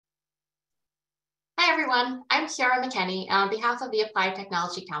everyone, I'm Kiara McKenney on behalf of the Applied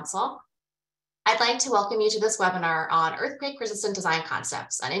Technology Council. I'd like to welcome you to this webinar on earthquake-resistant design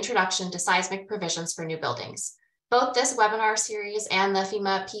concepts, an introduction to seismic provisions for new buildings. Both this webinar series and the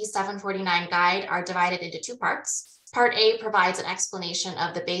FEMA P-749 guide are divided into two parts. Part A provides an explanation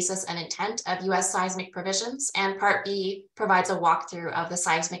of the basis and intent of US seismic provisions, and Part B provides a walkthrough of the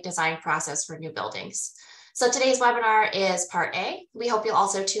seismic design process for new buildings. So today's webinar is Part A. We hope you'll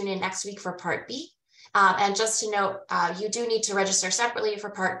also tune in next week for Part B. And just to note, you do need to register separately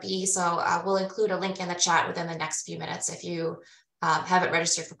for Part B, so we'll include a link in the chat within the next few minutes if you haven't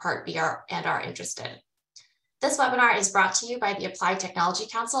registered for Part B and are interested. This webinar is brought to you by the Applied Technology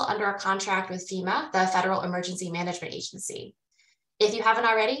Council under a contract with FEMA, the Federal Emergency Management Agency. If you haven't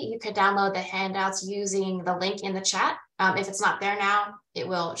already, you could download the handouts using the link in the chat. If it's not there now, it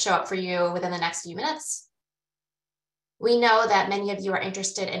will show up for you within the next few minutes. We know that many of you are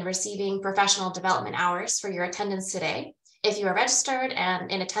interested in receiving professional development hours for your attendance today. If you are registered and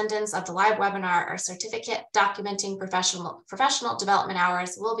in attendance of the live webinar, a certificate documenting professional development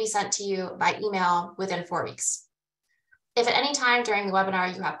hours will be sent to you by email within 4 weeks. If at any time during the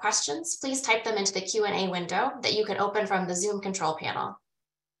webinar you have questions, please type them into the Q&A window that you can open from the Zoom control panel.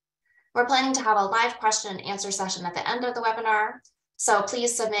 We're planning to have a live question and answer session at the end of the webinar. So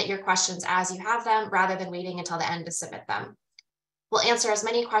please submit your questions as you have them rather than waiting until the end to submit them. We'll answer as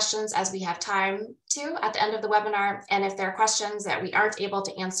many questions as we have time to at the end of the webinar. And if there are questions that we aren't able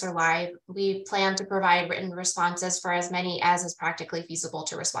to answer live, we plan to provide written responses for as many as is practically feasible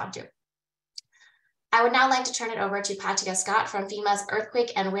to respond to. I would now like to turn it over to Patia Scott from FEMA's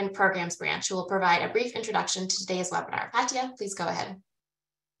Earthquake and Wind Programs branch, who will provide a brief introduction to today's webinar. Patia, please go ahead.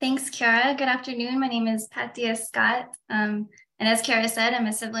 Thanks, Kiara. Good afternoon. My name is Patia Scott. And as Kiara said, I'm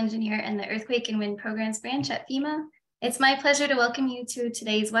a civil engineer in the Earthquake and Wind Programs branch at FEMA. It's my pleasure to welcome you to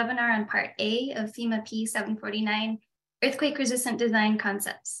today's webinar on Part A of FEMA P-749, Earthquake-Resistant Design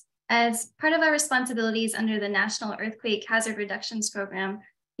Concepts. As part of our responsibilities under the National Earthquake Hazard Reductions Program,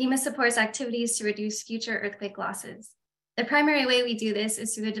 FEMA supports activities to reduce future earthquake losses. The primary way we do this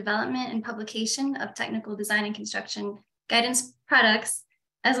is through the development and publication of technical design and construction guidance products,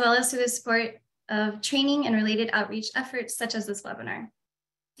 as well as through the support of training and related outreach efforts such as this webinar.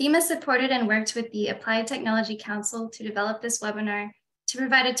 FEMA supported and worked with the Applied Technology Council to develop this webinar to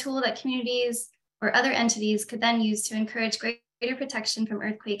provide a tool that communities or other entities could then use to encourage greater protection from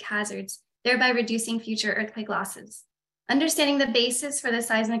earthquake hazards, thereby reducing future earthquake losses. Understanding the basis for the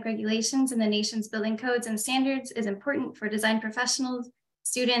seismic regulations in the nation's building codes and standards is important for design professionals,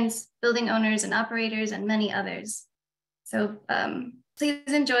 students, building owners and operators, and many others. So please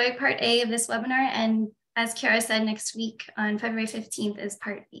enjoy Part A of this webinar, and as Kiara said, next week on February 15th is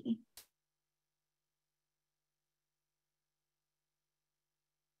Part B.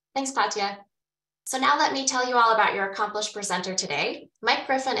 Thanks, Patia. So now let me tell you all about your accomplished presenter today. Mike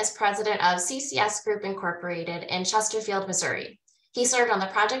Griffin is president of CCS Group Incorporated in Chesterfield, Missouri. He served on the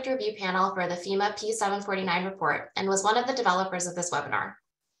project review panel for the FEMA P-749 report and was one of the developers of this webinar.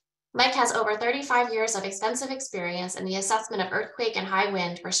 Mike has over 35 years of extensive experience in the assessment of earthquake and high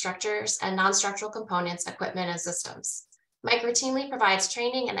wind for structures and non-structural components, equipment, and systems. Mike routinely provides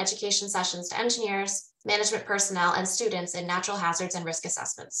training and education sessions to engineers, management personnel, and students in natural hazards and risk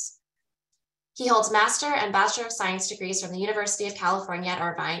assessments. He holds Master and Bachelor of Science degrees from the University of California at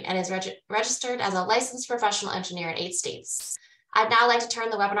Irvine and is registered as a licensed professional engineer in 8 states. I'd now like to turn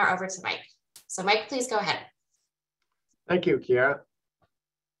the webinar over to Mike. So Mike, please go ahead. Thank you, Kiara.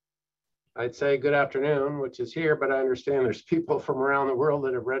 I'd say good afternoon, which is here, but I understand there's people from around the world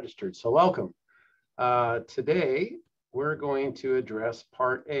that have registered, so welcome. Today, we're going to address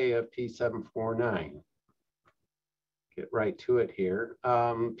Part A of P-749. Get right to it here.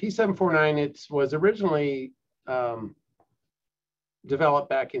 P-749 was originally developed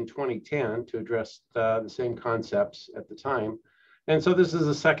back in 2010 to address the same concepts at the time. And so this is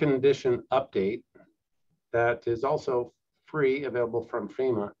a second edition update that is also free, available from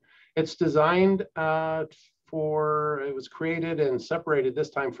FEMA. It's designed it was created and separated this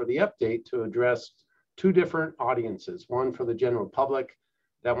time for the update to address 2 different audiences. One for the general public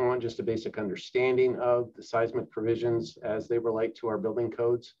that want just a basic understanding of the seismic provisions as they relate to our building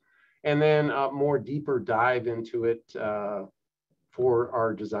codes. And then a more deeper dive into it for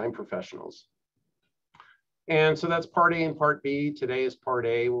our design professionals. And so that's Part A and Part B. Today is Part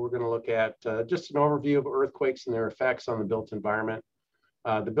A, where we're going to look at just an overview of earthquakes and their effects on the built environment.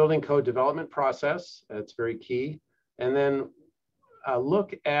 The building code development process, that's very key. And then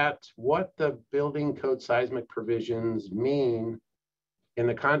look at what the building code seismic provisions mean in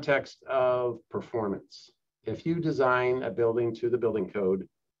the context of performance. If you design a building to the building code,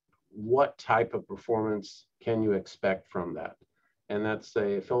 what type of performance can you expect from that? And that's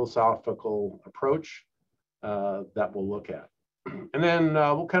a philosophical approach that we'll look at. And then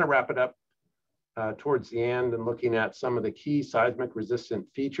we'll kind of wrap it up towards the end and looking at some of the key seismic resistant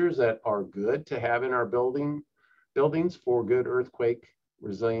features that are good to have in our buildings for good earthquake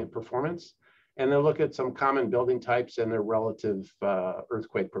resilient performance. And then look at some common building types and their relative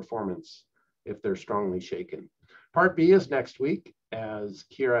earthquake performance if they're strongly shaken. Part B is next week, as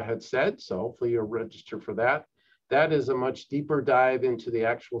Kira had said, so hopefully you'll register for that. That is a much deeper dive into the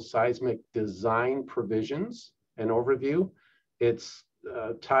actual seismic design provisions and overview. It's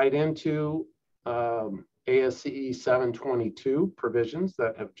tied into ASCE 722 provisions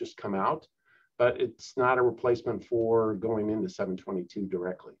that have just come out, but it's not a replacement for going into 722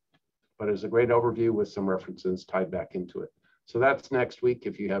 directly. But it's a great overview with some references tied back into it. So that's next week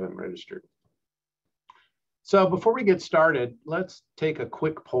if you haven't registered. So before we get started, let's take a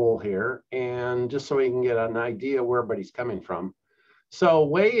quick poll here, and just so we can get an idea where everybody's coming from. So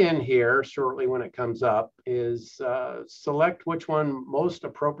weigh in here shortly when it comes up is select which one most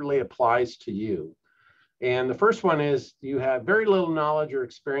appropriately applies to you. And the first one is you have very little knowledge or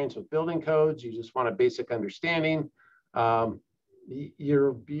experience with building codes. You just want a basic understanding.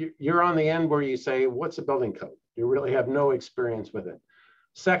 You're on the end where you say, what's a building code? You really have no experience with it.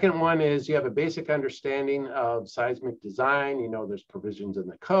 Second one is you have a basic understanding of seismic design. You know there's provisions in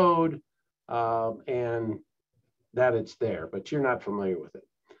the code and that it's there, but you're not familiar with it.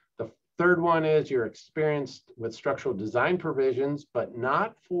 The third one is you're experienced with structural design provisions, but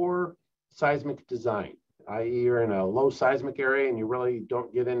not for seismic design, i.e. you're in a low seismic area and you really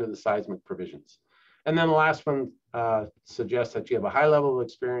don't get into the seismic provisions. And then the last one suggests that you have a high level of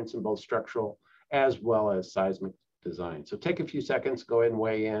experience in both structural as well as seismic design. So take a few seconds, go ahead and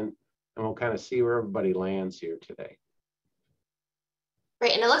weigh in, and we'll kind of see where everybody lands here today.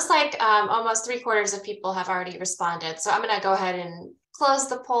 Great, and it looks like almost 3/4 of people have already responded. So I'm gonna go ahead and close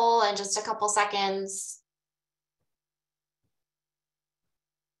the poll in just a couple seconds.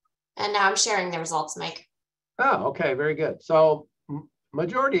 And now I'm sharing the results, Mike. Oh, okay, very good. So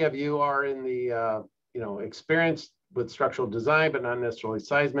majority of you are in the, experienced with structural design, but not necessarily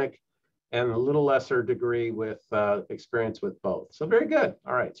seismic, and a little lesser degree with experience with both. So very good.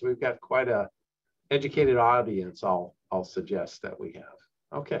 All right, so we've got quite a educated audience, I'll suggest that we have.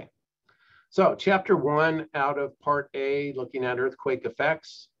 Okay, so chapter 1 out of part A, looking at earthquake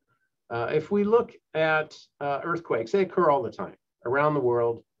effects. If we look at earthquakes, they occur all the time around the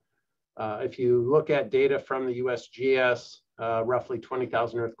world. If you look at data from the USGS, roughly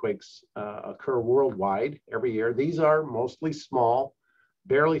 20,000 earthquakes occur worldwide every year. These are mostly small,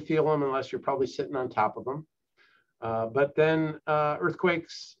 barely feel them unless you're probably sitting on top of them. But then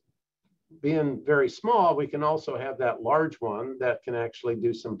earthquakes being very small, we can also have that large one that can actually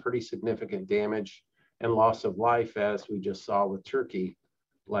do some pretty significant damage and loss of life, as we just saw with Turkey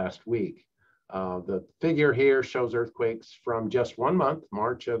last week. The figure here shows earthquakes from just 1 month,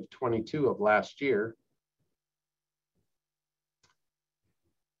 March of 22 of last year.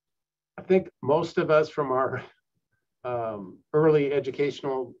 I think most of us from our early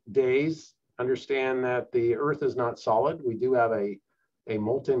educational days understand that the earth is not solid. We do have a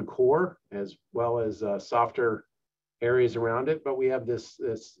molten core as well as softer areas around it, but we have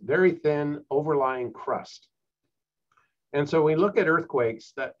this very thin overlying crust. And so we look at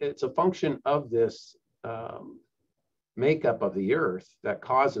earthquakes, that it's a function of this makeup of the earth that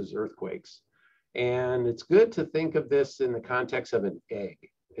causes earthquakes. And it's good to think of this in the context of an egg.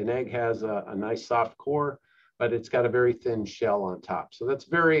 An egg has a nice soft core, but it's got a very thin shell on top. So that's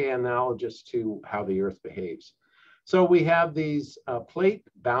very analogous to how the earth behaves. So we have these plate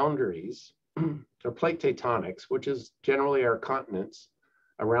boundaries, or plate tectonics, which is generally our continents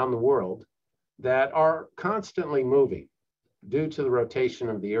around the world, that are constantly moving due to the rotation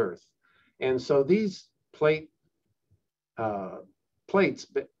of the earth. And so these plates butt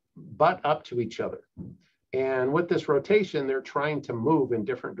up to each other. And with this rotation, they're trying to move in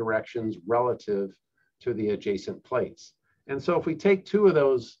different directions relative to the adjacent plates. And so if we take two of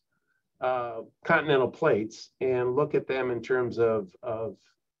those continental plates and look at them in terms of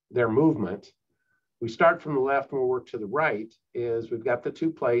their movement, we start from the left and we'll work to the right. Is we've got the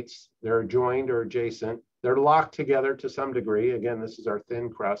two plates, they're adjoined or adjacent. They're locked together to some degree. Again, this is our thin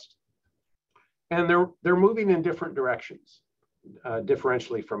crust. And they're moving in different directions,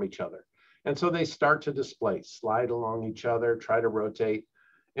 differentially from each other. And so they start to displace, slide along each other, try to rotate.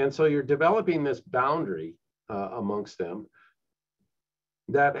 And so you're developing this boundary amongst them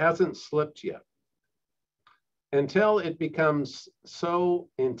that hasn't slipped yet, until it becomes so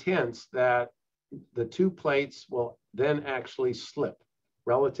intense that the two plates will then actually slip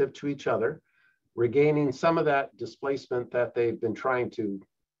relative to each other, regaining some of that displacement that they've been trying to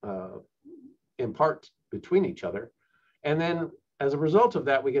impart between each other. And then as a result of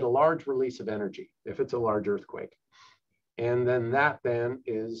that, we get a large release of energy if it's a large earthquake. And then that then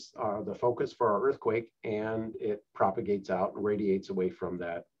is the focus for our earthquake, and it propagates out and radiates away from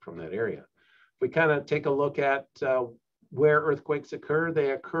that area. If we kind of take a look at where earthquakes occur,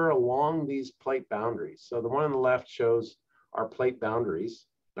 they occur along these plate boundaries. So the one on the left shows our plate boundaries,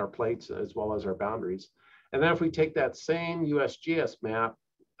 our plates as well as our boundaries. And then if we take that same USGS map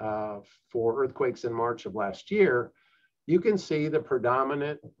for earthquakes in March of last year, you can see the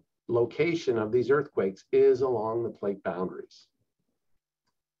predominant location of these earthquakes is along the plate boundaries.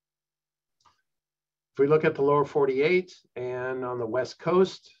 If we look at the lower 48 and on the West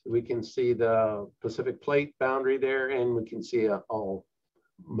Coast, we can see the Pacific plate boundary there, and we can see a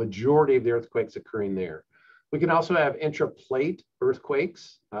majority of the earthquakes occurring there. We can also have intraplate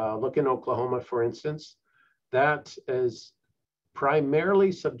earthquakes. Look in Oklahoma, for instance. That is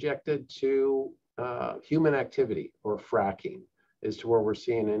primarily subjected to human activity or fracking, as to where we're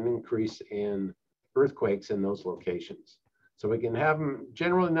seeing an increase in earthquakes in those locations. So we can have them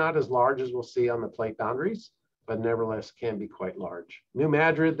generally not as large as we'll see on the plate boundaries, but nevertheless can be quite large. New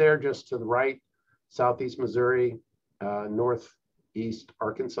Madrid there just to the right, southeast Missouri, northeast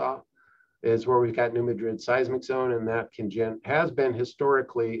Arkansas is where we've got New Madrid seismic zone, and that has been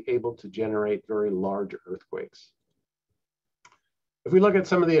historically able to generate very large earthquakes. If we look at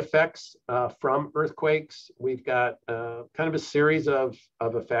some of the effects from earthquakes, we've got kind of a series of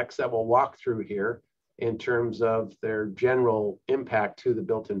effects that we'll walk through here in terms of their general impact to the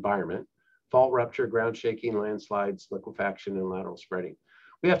built environment: fault rupture, ground shaking, landslides, liquefaction, and lateral spreading.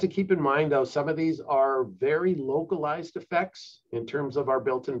 We have to keep in mind, though, some of these are very localized effects in terms of our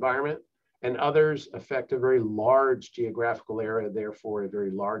built environment, and others affect a very large geographical area, therefore a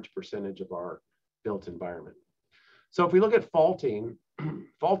very large percentage of our built environment. So if we look at faulting,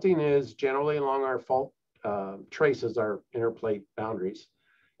 faulting is generally along our fault traces, our interplate boundaries.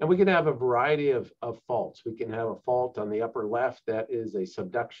 And we can have a variety of faults. We can have a fault on the upper left that is a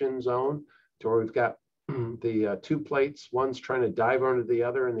subduction zone, to where we've got the two plates, one's trying to dive under the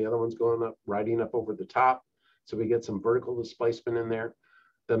other and the other one's going up, riding up over the top. So we get some vertical displacement in there.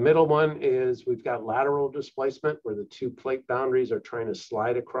 The middle one is we've got lateral displacement, where the two plate boundaries are trying to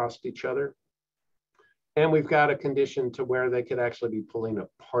slide across each other. And we've got a condition to where they could actually be pulling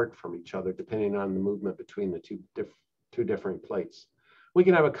apart from each other, depending on the movement between the two different plates. We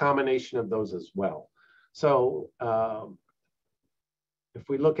can have a combination of those as well. So if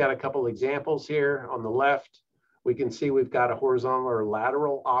we look at a couple examples here on the left, we can see we've got a horizontal or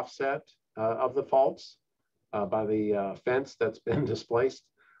lateral offset of the faults by the fence that's been displaced.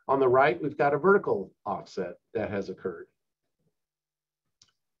 On the right, we've got a vertical offset that has occurred.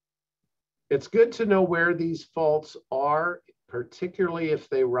 It's good to know where these faults are, particularly if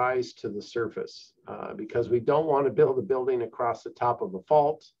they rise to the surface, because we don't want to build a building across the top of a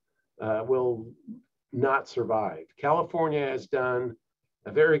fault. Will not survive. California has done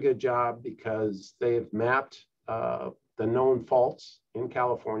a very good job because they've mapped the known faults in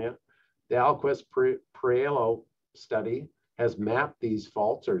California. The Alquist-Priello study has mapped these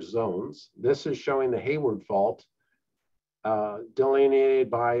faults or zones. This is showing the Hayward Fault, delineated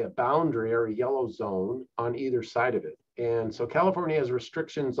by a boundary or a yellow zone on either side of it. And so California has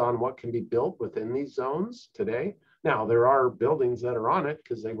restrictions on what can be built within these zones today. Now, there are buildings that are on it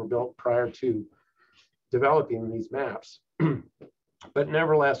because they were built prior to developing these maps. But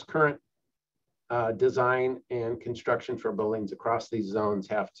nevertheless, current design and construction for buildings across these zones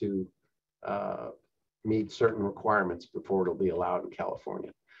have to meet certain requirements before it'll be allowed in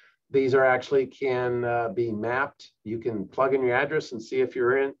California. These are actually can be mapped. You can plug in your address and see if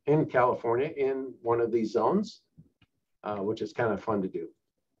you're in California in one of these zones, which is kind of fun to do.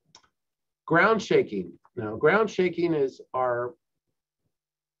 Ground shaking. Now, ground shaking is our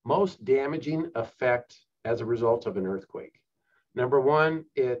most damaging effect as a result of an earthquake. Number one,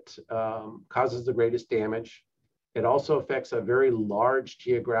 it causes the greatest damage. It also affects a very large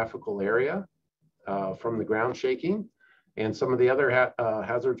geographical area from the ground shaking. And some of the other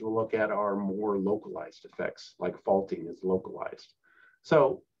hazards we'll look at are more localized effects, like faulting is localized.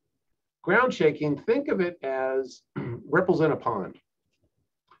 So ground shaking, think of it as ripples in a pond.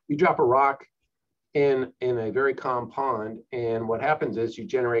 You drop a rock in a very calm pond, and what happens is you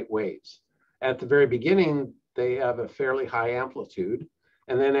generate waves. At the very beginning, they have a fairly high amplitude,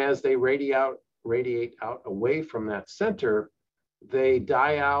 and then as they radiate out away from that center, they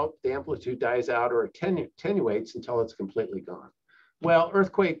die out, the amplitude dies out or attenuates until it's completely gone. Well,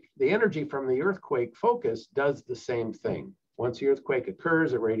 the energy from the earthquake focus does the same thing. Once the earthquake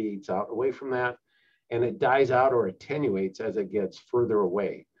occurs, it radiates out away from that, and it dies out or attenuates as it gets further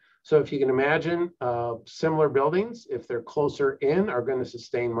away. So if you can imagine, similar buildings, if they're closer in, are going to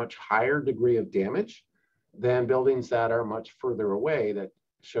sustain much higher degree of damage than buildings that are much further away, that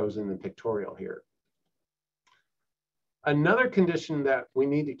shows in the pictorial here. Another condition that we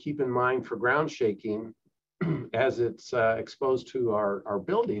need to keep in mind for ground shaking as it's exposed to our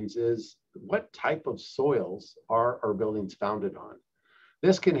buildings is what type of soils are our buildings founded on.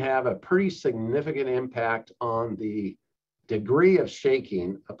 This can have a pretty significant impact on the degree of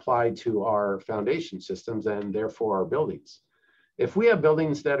shaking applied to our foundation systems and therefore our buildings. If we have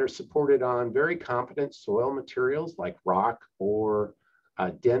buildings that are supported on very competent soil materials like rock or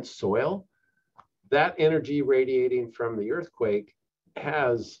dense soil, that energy radiating from the earthquake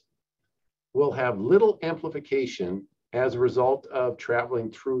will have little amplification as a result of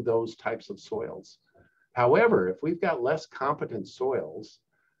traveling through those types of soils. However, if we've got less competent soils,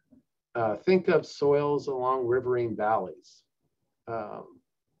 think of soils along riverine valleys.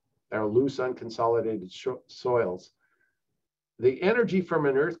 They're loose, unconsolidated soils. The energy from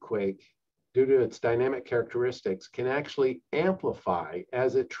an earthquake, due to its dynamic characteristics, can actually amplify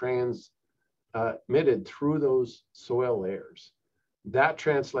as it transmitted through those soil layers. That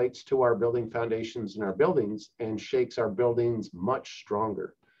translates to our building foundations in our buildings and shakes our buildings much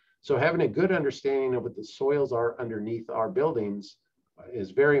stronger. So having a good understanding of what the soils are underneath our buildings is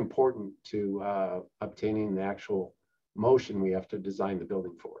very important to obtaining the actual motion we have to design the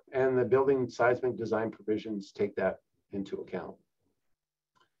building for. And the building seismic design provisions take that into account.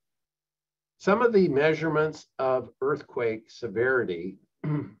 Some of the measurements of earthquake severity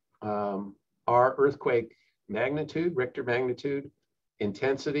are earthquake magnitude, Richter magnitude,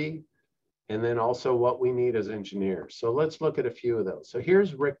 intensity, and then also what we need as engineers. So let's look at a few of those. So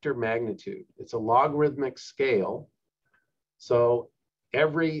here's Richter magnitude. It's a logarithmic scale. So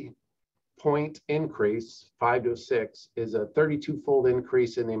every point increase, 5 to 6, is a 32-fold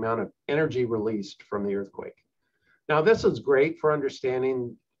increase in the amount of energy released from the earthquake. Now, this is great for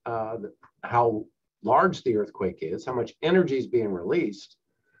understanding how large the earthquake is, how much energy is being released,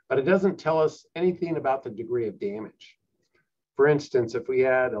 but it doesn't tell us anything about the degree of damage. For instance, if we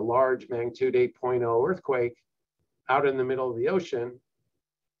had a large magnitude 8.0 earthquake out in the middle of the ocean,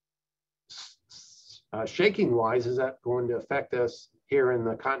 shaking-wise, is that going to affect us here in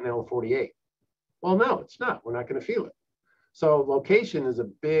the continental 48? Well, no, it's not. We're not going to feel it. So location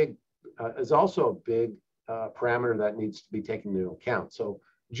is also a big parameter that needs to be taken into account. So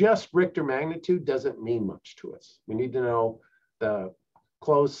just Richter magnitude doesn't mean much to us. We need to know the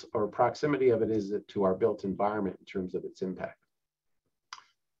close or proximity of it is to our built environment in terms of its impact.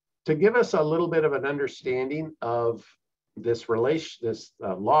 To give us a little bit of an understanding of this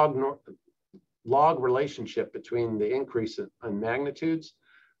log relationship between the increase in magnitudes,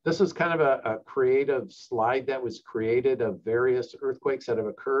 this is kind of a creative slide that was created of various earthquakes that have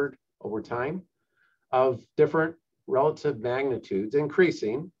occurred over time of different relative magnitudes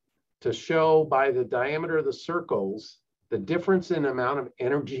increasing to show by the diameter of the circles the difference in amount of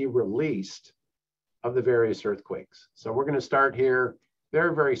energy released of the various earthquakes. So we're going to start here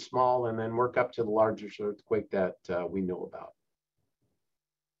very, very small and then work up to the largest earthquake that we know about.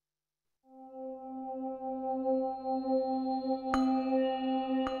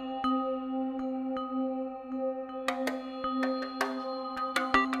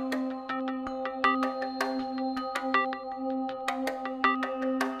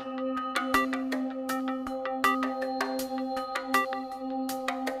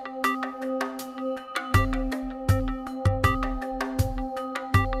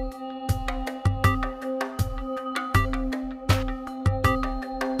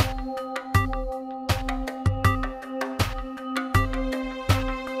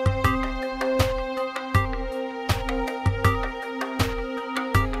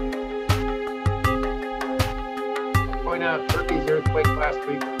 Turkey's earthquake last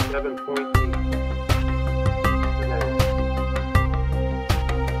week was 7.8.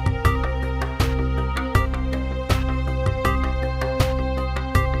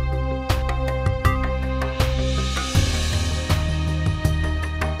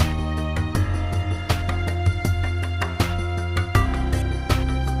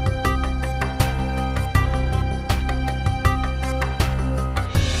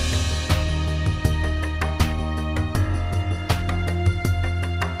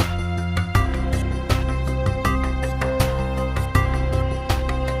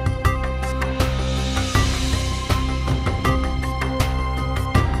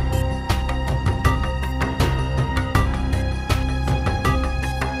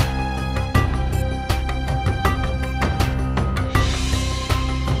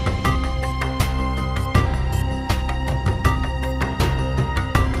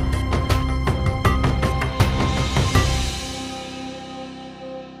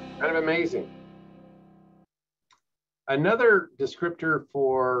 Another descriptor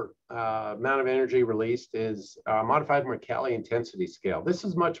for amount of energy released is modified Mercalli intensity scale. This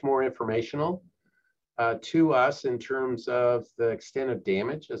is much more informational to us in terms of the extent of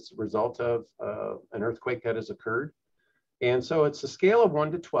damage as a result of an earthquake that has occurred. And so it's a scale of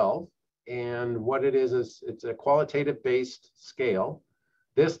 1 to 12. And what it is it's a qualitative based scale.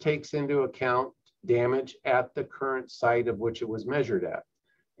 This takes into account damage at the current site of which it was measured at.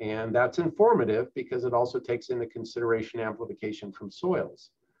 And that's informative because it also takes into consideration amplification from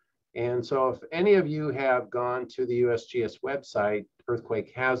soils. And so if any of you have gone to the USGS website,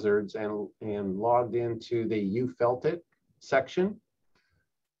 earthquake hazards, and logged into the You Felt It section,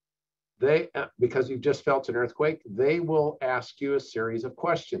 because you've just felt an earthquake, they will ask you a series of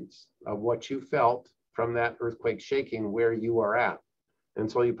questions of what you felt from that earthquake shaking where you are at.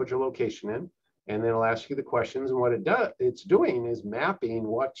 And so you put your location in, and then it'll ask you the questions. And what it's doing is mapping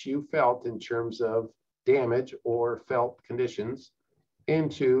what you felt in terms of damage or felt conditions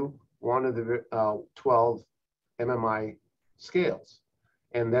into one of the 12 MMI scales.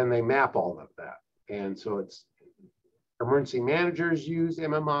 And then they map all of that. And so it's emergency managers use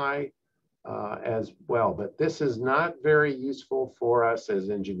MMI as well, but this is not very useful for us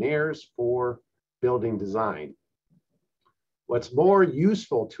as engineers for building design. What's more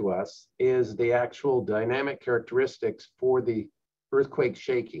useful to us is the actual dynamic characteristics for the earthquake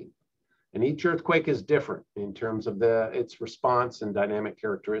shaking. And each earthquake is different in terms of its response and dynamic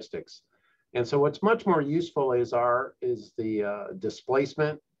characteristics. And so what's much more useful is the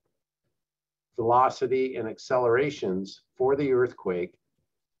displacement, velocity, and accelerations for the earthquake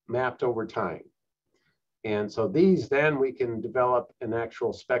mapped over time. And so these, then we can develop an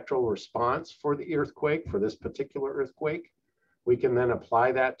actual spectral response for the earthquake, for this particular earthquake. We can then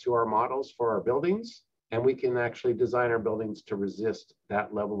apply that to our models for our buildings, and we can actually design our buildings to resist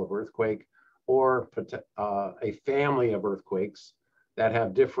that level of earthquake or a family of earthquakes that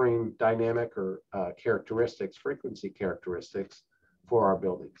have differing dynamic or characteristics, frequency characteristics for our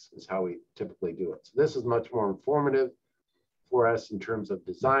buildings is how we typically do it. So this is much more informative for us in terms of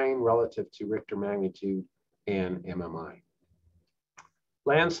design relative to Richter magnitude and MMI.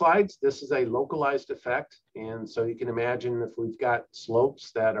 Landslides, this is a localized effect. And so you can imagine if we've got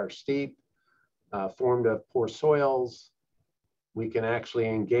slopes that are steep, formed of poor soils, we can actually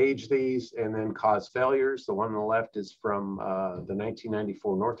engage these and then cause failures. The one on the left is from the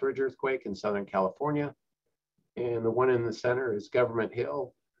 1994 Northridge earthquake in Southern California. And the one in the center is Government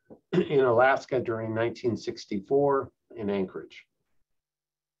Hill in Alaska during 1964 in Anchorage.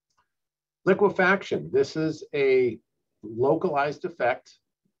 Liquefaction, this is a localized effect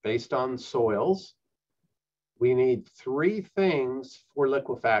based on soils. We need 3 things for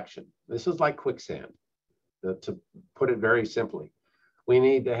liquefaction. This is like quicksand, to put it very simply. We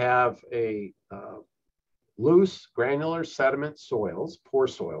need to have a loose granular sediment soils, poor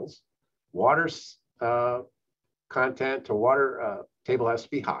soils, water content to water table has to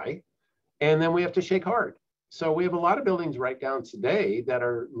be high, and then we have to shake hard. So we have a lot of buildings right down today that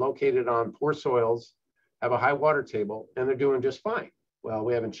are located on poor soils, have a high water table, and they're doing just fine. Well,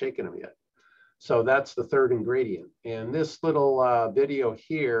 we haven't shaken them yet. So that's the third ingredient. And this little video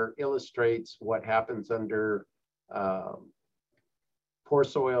here illustrates what happens under poor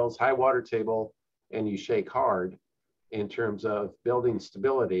soils, high water table, and you shake hard in terms of building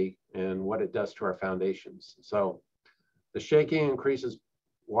stability and what it does to our foundations. So the shaking increases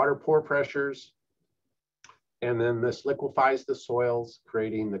water pore pressures, and then this liquefies the soils,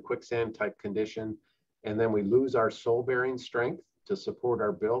 creating the quicksand type condition. And then we lose our soil bearing strength to support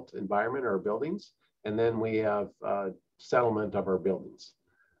our built environment, our buildings. And then we have settlement of our buildings.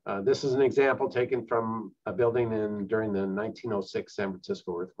 This is an example taken from a building during the 1906 San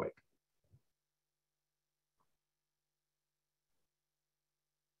Francisco earthquake.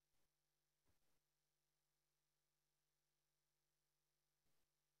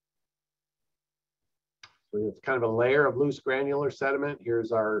 So it's kind of a layer of loose granular sediment.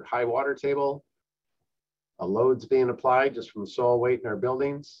 Here's our high water table. A load's being applied just from the soil weight in our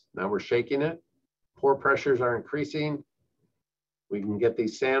buildings. Now we're shaking it. Pore pressures are increasing. We can get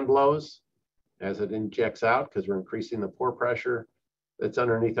these sand blows as it injects out because we're increasing the pore pressure that's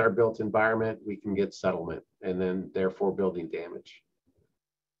underneath our built environment. We can get settlement and then therefore building damage.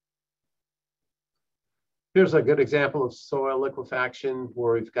 Here's a good example of soil liquefaction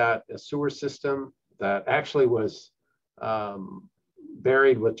where we've got a sewer system that actually was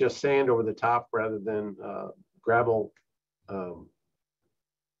buried with just sand over the top rather than gravel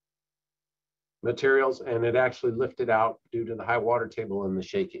materials, and it actually lifted out due to the high water table and the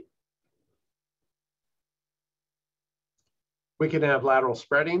shaking. We can have lateral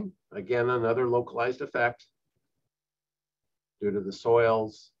spreading, again, another localized effect. due to the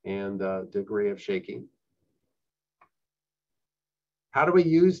soils and the degree of shaking. How do we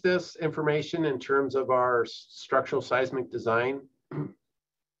use this information in terms of our structural seismic design?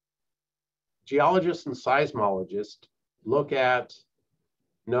 Geologists and seismologists look at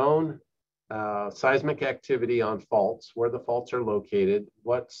known seismic activity on faults, where the faults are located,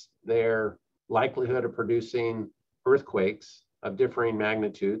 what's their likelihood of producing earthquakes of differing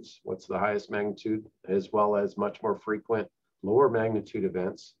magnitudes, what's the highest magnitude, as well as much more frequent lower magnitude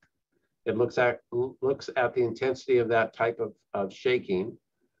events. It looks at the intensity of that type of shaking.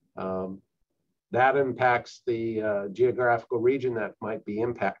 That impacts the geographical region that might be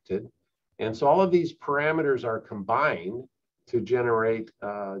impacted. And so all of these parameters are combined to generate,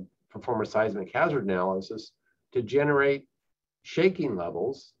 perform a seismic hazard analysis to generate shaking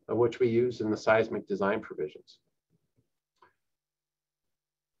levels, of which we use in the seismic design provisions.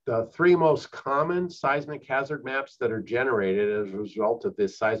 The three most common seismic hazard maps that are generated as a result of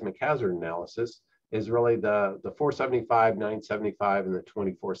this seismic hazard analysis is really the 475, 975, and the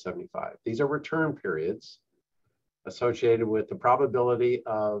 2475. These are return periods associated with the probability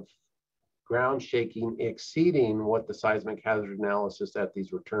of ground shaking exceeding what the seismic hazard analysis at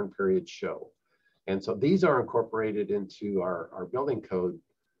these return periods show. And so these are incorporated into our building code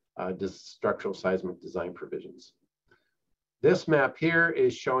structural seismic design provisions. This map here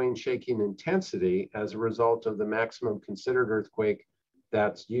is showing shaking intensity as a result of the maximum considered earthquake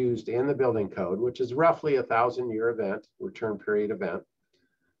that's used in the building code, which is roughly a 1,000-year event, return period event.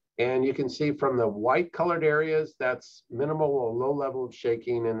 And you can see from the white colored areas, that's minimal or low level of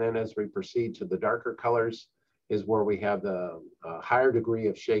shaking. And then as we proceed to the darker colors is where we have the higher degree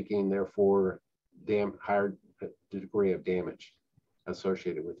of shaking, therefore higher degree of damage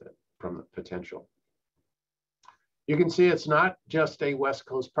associated with it from the potential. You can see it's not just a West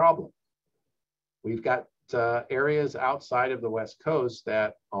Coast problem. We've got areas outside of the West Coast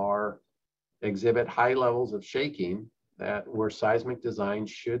that exhibit high levels of shaking where seismic design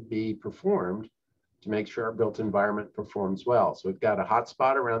should be performed to make sure our built environment performs well. So we've got a hot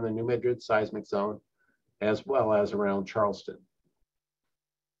spot around the New Madrid seismic zone, as well as around Charleston.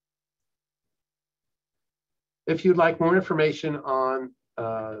 If you'd like more information on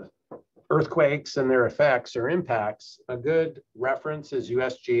earthquakes and their effects or impacts, a good reference is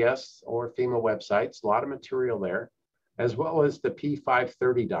USGS or FEMA websites, a lot of material there, as well as the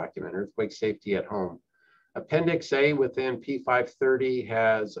P-530 document, Earthquake Safety at Home. Appendix A within P-530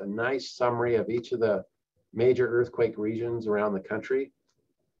 has a nice summary of each of the major earthquake regions around the country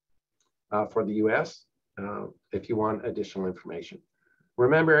for the US, if you want additional information.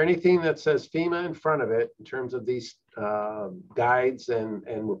 Remember, anything that says FEMA in front of it in terms of these guides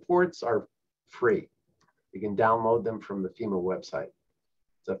and reports are free. You can download them from the FEMA website.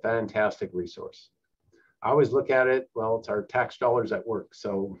 It's a fantastic resource. I always look at it, well, it's our tax dollars at work,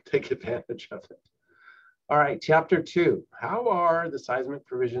 so take advantage of it. All right, chapter 2, how are the seismic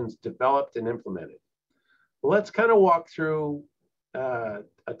provisions developed and implemented? Well, let's kind of walk through a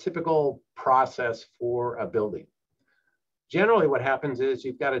typical process for a building. Generally, what happens is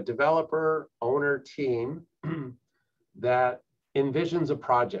you've got a developer owner team that envisions a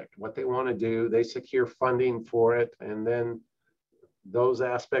project, what they want to do, they secure funding for it, and then those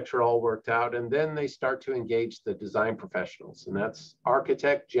aspects are all worked out, and then they start to engage the design professionals, and that's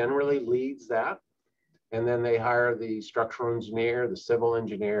architect generally leads that, and then they hire the structural engineer, the civil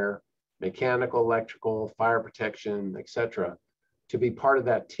engineer, mechanical, electrical, fire protection, etc., to be part of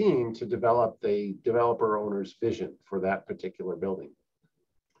that team to develop the developer owner's vision for that particular building.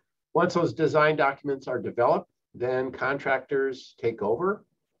 Once those design documents are developed, then contractors take over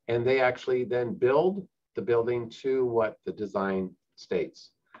and they actually then build the building to what the design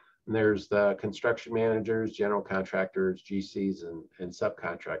states. And there's the construction managers, general contractors, GCs, and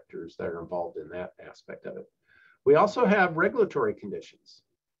subcontractors that are involved in that aspect of it. We also have regulatory conditions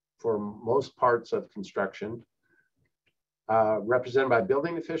for most parts of construction, represented by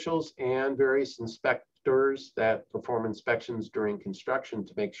building officials and various inspectors that perform inspections during construction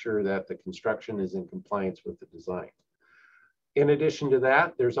to make sure that the construction is in compliance with the design. In addition to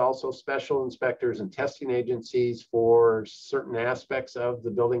that, there's also special inspectors and testing agencies for certain aspects of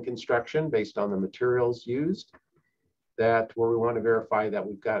the building construction based on the materials used, where we want to verify that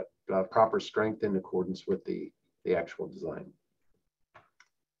we've got proper strength in accordance with the actual design.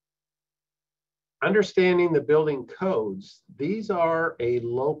 Understanding the building codes, these are a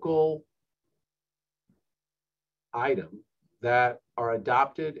local item that are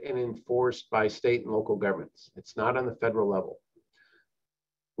adopted and enforced by state and local governments. It's not on the federal level.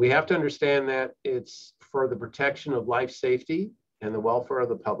 We have to understand that it's for the protection of life safety and the welfare of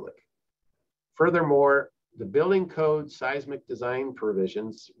the public. Furthermore, the building code seismic design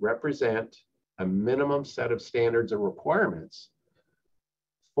provisions represent a minimum set of standards and requirements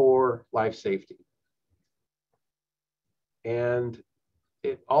for life safety. And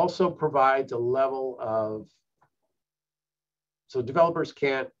it also provides a level of, so developers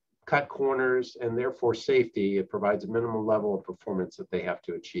can't cut corners, and therefore safety, it provides a minimum level of performance that they have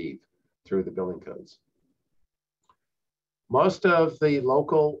to achieve through the building codes. Most of the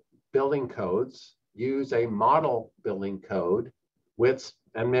local building codes use a model building code with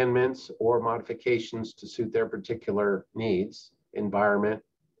amendments or modifications to suit their particular needs, environment,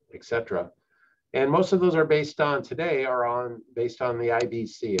 etc. And most of those are based on today are based on the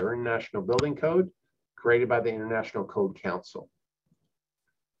IBC, or International Building Code, created by the International Code Council.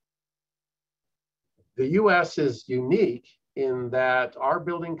 The US is unique in that our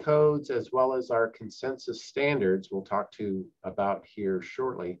building codes, as well as our consensus standards, we'll talk about here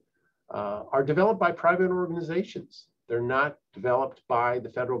shortly, are developed by private organizations. They're not developed by the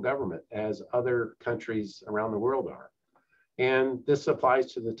federal government as other countries around the world are. And this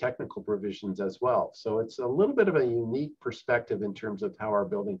applies to the technical provisions as well. So it's a little bit of a unique perspective in terms of how our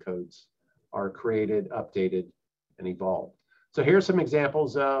building codes are created, updated, and evolved. So here's some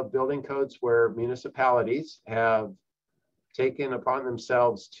examples of building codes where municipalities have taken upon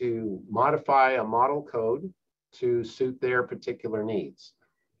themselves to modify a model code to suit their particular needs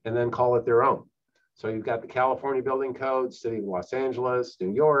and then call it their own. So you've got the California Building Code, City of Los Angeles,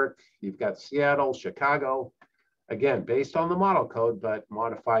 New York, you've got Seattle, Chicago, again, based on the model code, but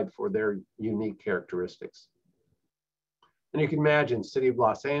modified for their unique characteristics. And you can imagine City of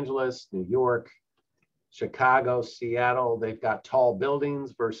Los Angeles, New York, Chicago, Seattle, they've got tall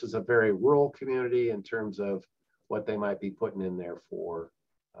buildings versus a very rural community in terms of what they might be putting in there for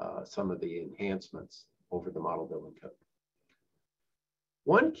some of the enhancements over the model building code.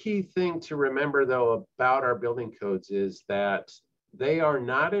 One key thing to remember, though, about our building codes is that they are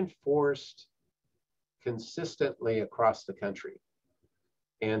not enforced consistently across the country.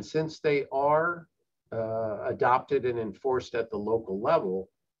 And since they are adopted and enforced at the local level,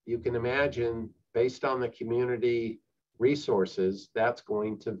 you can imagine, based on the community resources, that's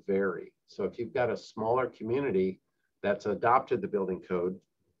going to vary. So if you've got a smaller community that's adopted the building code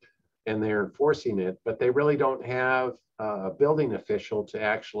and they're enforcing it, but they really don't have a building official to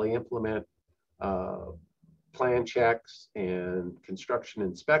actually implement plan checks and construction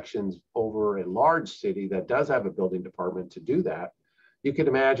inspections over a large city that does have a building department to do that, you can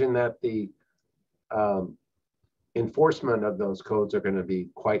imagine that the enforcement of those codes are going to be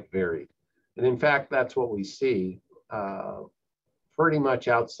quite varied. And in fact, that's what we see pretty much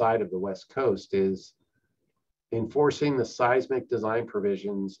outside of the West Coast is enforcing the seismic design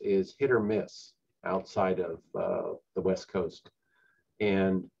provisions is hit or miss outside of the West Coast.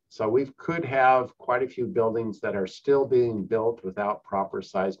 And so we could have quite a few buildings that are still being built without proper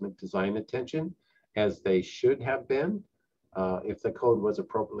seismic design attention, as they should have been if the code was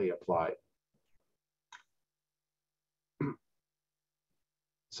appropriately applied.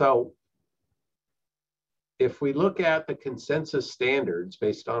 So if we look at the consensus standards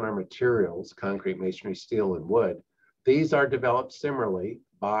based on our materials, concrete, masonry, steel, and wood, these are developed similarly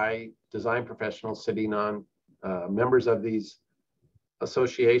by design professionals sitting on members of these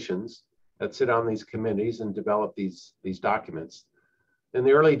associations that sit on these committees and develop these documents. In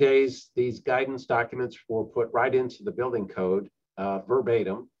the early days, these guidance documents were put right into the building code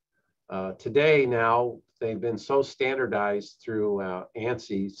verbatim. Today now, they've been so standardized through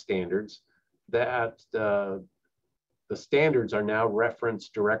ANSI standards that the standards are now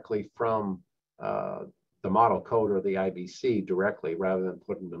referenced directly from the model code or the IBC directly, rather than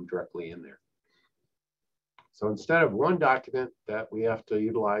putting them directly in there. So instead of one document that we have to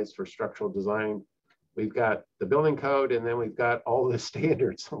utilize for structural design, we've got the building code, and then we've got all the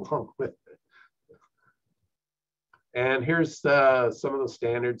standards along with it. And here's some of those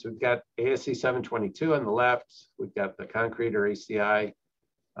standards. We've got ASC 722 on the left. We've got the concrete or ACI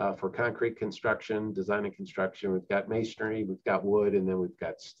for concrete construction, design and construction. We've got masonry, we've got wood, and then we've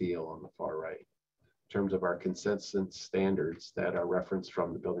got steel on the far right in terms of our consensus standards that are referenced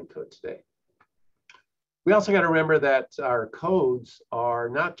from the building code today. We also got to remember that our codes are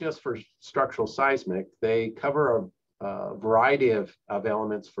not just for structural seismic. They cover a variety of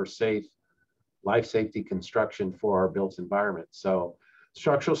elements for safe, life safety construction for our built environment. So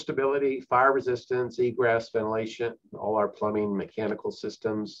structural stability, fire resistance, egress, ventilation, all our plumbing, mechanical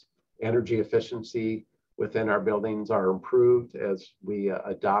systems, energy efficiency within our buildings are improved as we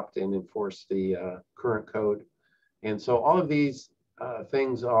adopt and enforce the current code. And so all of these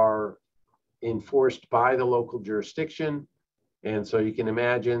things are enforced by the local jurisdiction. And so you can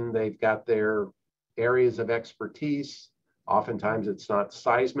imagine they've got their areas of expertise. Oftentimes it's not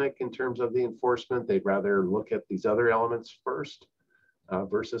seismic in terms of the enforcement. They'd rather look at these other elements first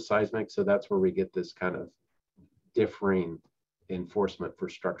versus seismic. So that's where we get this kind of differing enforcement for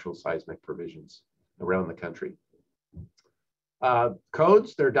structural seismic provisions around the country.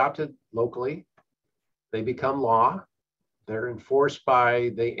 Codes, they're adopted locally. They become law. They're enforced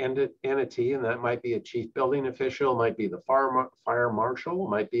by the entity, and that might be a chief building official, might be the fire marshal,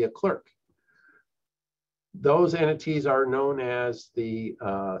 might be a clerk. Those entities are known as the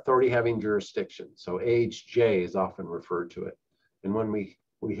authority having jurisdiction. So AHJ is often referred to it. And when we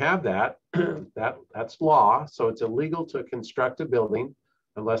have that, that's law. So it's illegal to construct a building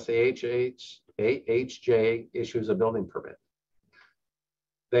unless the AHJ issues a building permit.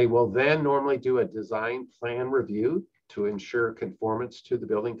 They will then normally do a design plan review to ensure conformance to the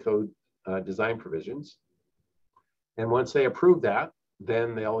building code design provisions. And once they approve that,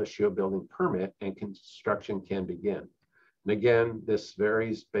 then they'll issue a building permit and construction can begin. And again, this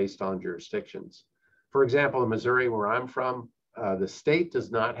varies based on jurisdictions. For example, in Missouri, where I'm from, the state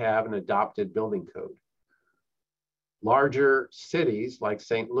does not have an adopted building code. Larger cities like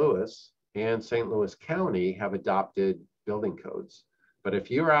St. Louis and St. Louis County have adopted building codes. But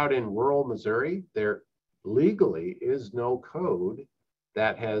if you're out in rural Missouri, there legally is no code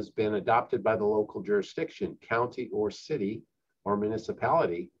that has been adopted by the local jurisdiction, county or city or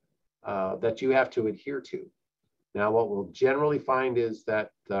municipality that you have to adhere to. Now, what we'll generally find is that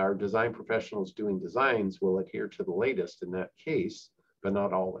our design professionals doing designs will adhere to the latest in that case, but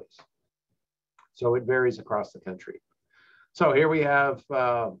not always. So it varies across the country. So here we have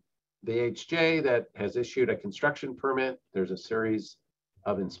the HJ that has issued a construction permit. There's a series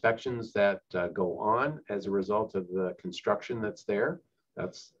of inspections that go on as a result of the construction that's there.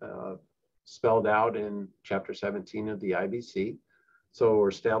 That's spelled out in Chapter 17 of the IBC. So we're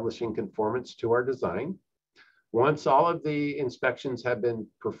establishing conformance to our design. Once all of the inspections have been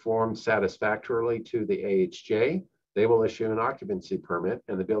performed satisfactorily to the AHJ, they will issue an occupancy permit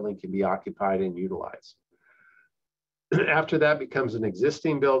and the building can be occupied and utilized. After that becomes an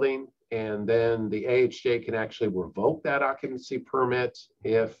existing building, and then the AHJ can actually revoke that occupancy permit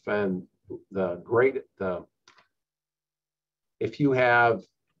if if you have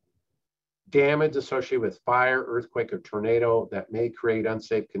damage associated with fire, earthquake, or tornado that may create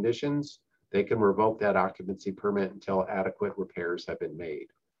unsafe conditions, they can revoke that occupancy permit until adequate repairs have been made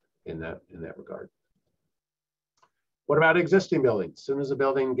in that regard. What about existing buildings? As soon as a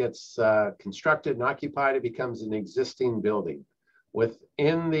building gets constructed and occupied, it becomes an existing building.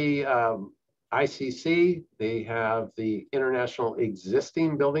 Within the ICC, they have the International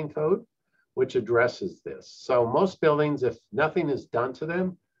Existing Building Code, which addresses this. So most buildings, if nothing is done to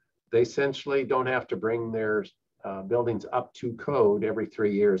them, they essentially don't have to bring their buildings up to code every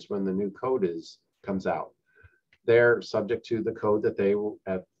 3 years when the new code comes out. They're subject to the code that they will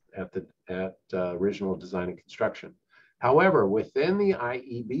at original design and construction. However, within the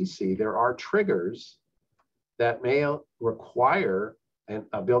IEBC, there are triggers that may require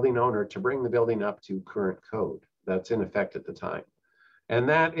a building owner to bring the building up to current code that's in effect at the time. And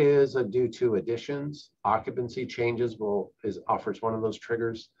that is due to additions, occupancy changes offers one of those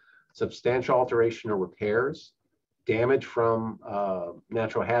triggers, substantial alteration or repairs, damage from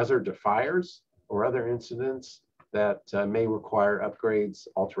natural hazard to fires or other incidents that may require upgrades,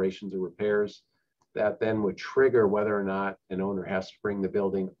 alterations, or repairs that then would trigger whether or not an owner has to bring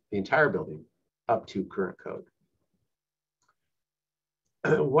the entire building up to current code.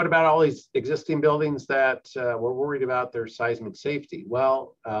 What about all these existing buildings that we're worried about their seismic safety?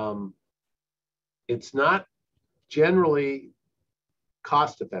 Well, it's not generally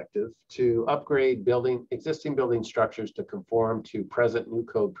cost effective to upgrade existing building structures to conform to present new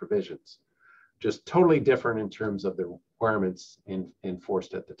code provisions. Just totally different in terms of the requirements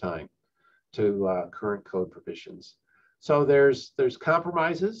enforced at the time to current code provisions. So there's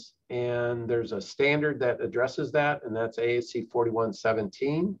compromises, and there's a standard that addresses that, and that's ASC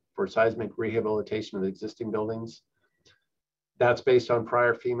 4117 for seismic rehabilitation of existing buildings. That's based on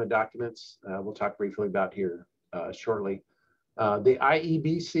prior FEMA documents. We'll talk briefly about here shortly. The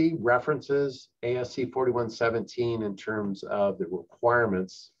IEBC references ASC 4117 in terms of the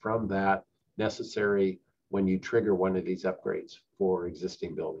requirements from that necessary when you trigger one of these upgrades for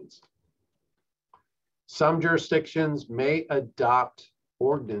existing buildings. Some jurisdictions may adopt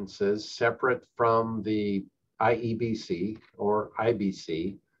ordinances separate from the IEBC or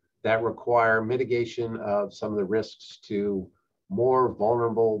IBC that require mitigation of some of the risks to more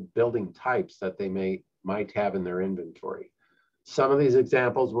vulnerable building types that they might have in their inventory. Some of these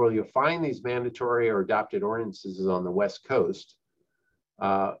examples where you'll find these mandatory or adopted ordinances is on the West Coast.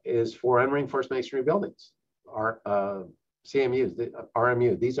 is for unreinforced masonry buildings, CMUs,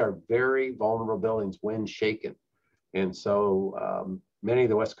 RMU. These are very vulnerable buildings when shaken. And so many of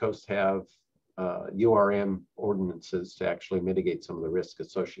the West Coast have URM ordinances to actually mitigate some of the risk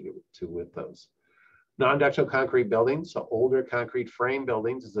associated with those. Non-ductile concrete buildings, so older concrete frame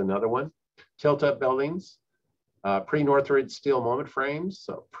buildings is another one. Tilt-up buildings, pre-Northridge steel moment frames,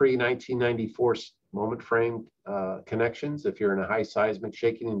 so pre-1994 moment frame connections. If you're in a high seismic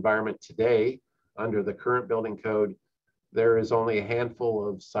shaking environment today, under the current building code, there is only a handful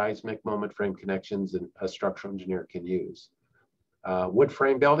of seismic moment frame connections that a structural engineer can use. Wood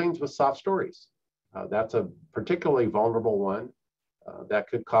frame buildings with soft stories. That's a particularly vulnerable one that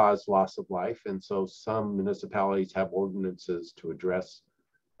could cause loss of life. And so some municipalities have ordinances to address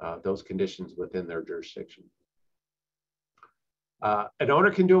those conditions within their jurisdiction. An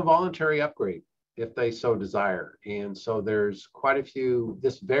owner can do a voluntary upgrade if they so desire. And so there's quite a few,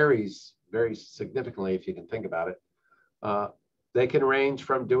 this varies very significantly if you can think about it. They can range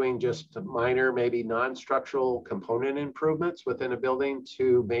from doing just minor, maybe non-structural component improvements within a building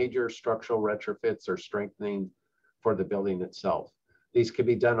to major structural retrofits or strengthening for the building itself. These could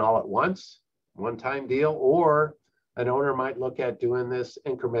be done all at once, one-time deal, or an owner might look at doing this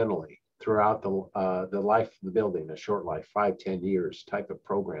incrementally throughout the life of the building, a short life, 5-10 years type of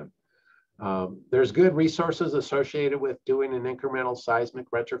program. There's good resources associated with doing an incremental seismic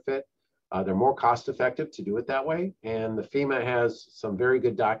retrofit. They're more cost effective to do it that way. And the FEMA has some very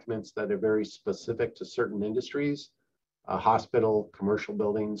good documents that are very specific to certain industries, hospital, commercial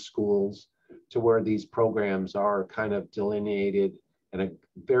buildings, schools, to where these programs are kind of delineated, and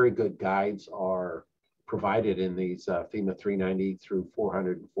very good guides are provided in these FEMA 390 through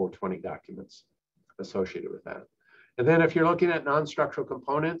 400 and 420 documents associated with that. And then if you're looking at non-structural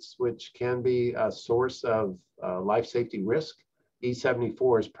components, which can be a source of life safety risk,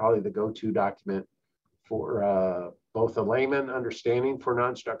 E74 is probably the go-to document for both a layman understanding for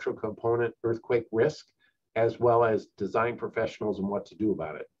non-structural component earthquake risk, as well as design professionals and what to do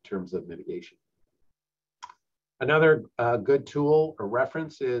about it in terms of mitigation. Another good tool or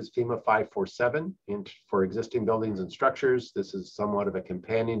reference is FEMA 547 for existing buildings and structures. This is somewhat of a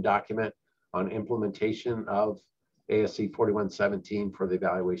companion document on implementation of ASC 4117 for the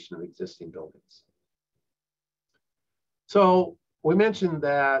evaluation of existing buildings. So we mentioned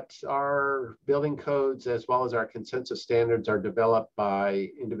that our building codes, as well as our consensus standards, are developed by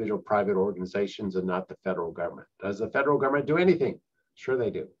individual private organizations and not the federal government. Does the federal government do anything? Sure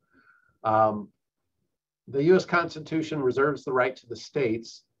they do. The US Constitution reserves the right to the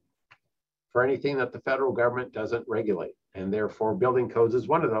states for anything that the federal government doesn't regulate. And therefore building codes is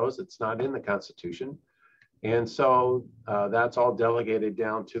one of those. It's not in the Constitution. And so that's all delegated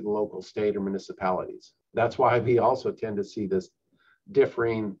down to the local state or municipalities. That's why we also tend to see this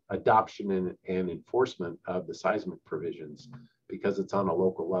differing adoption and enforcement of the seismic provisions, because it's on a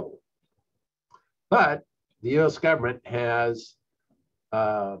local level. But the US government has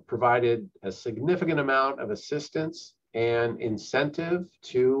provided a significant amount of assistance and incentive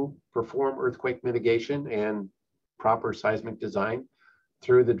to perform earthquake mitigation and proper seismic design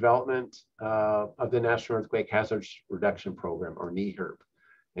through the development of the National Earthquake Hazards Reduction Program, or NEHRP.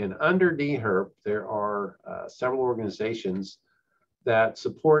 And under NEHRP, there are several organizations that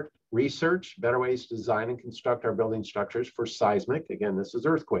support research, better ways to design and construct our building structures for seismic. Again, this is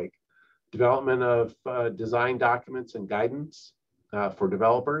earthquake. Development of design documents and guidance for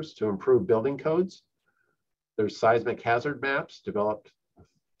developers to improve building codes. There's seismic hazard maps developed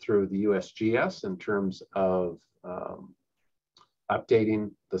through the USGS in terms of updating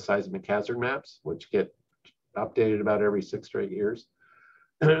the seismic hazard maps, which get updated about every 6 to 8 years.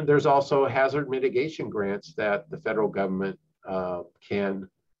 There's also hazard mitigation grants that the federal government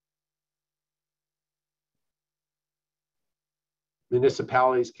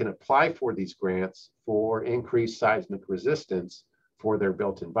municipalities can apply for these grants for increased seismic resistance for their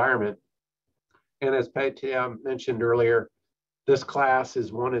built environment. And as Patia mentioned earlier, this class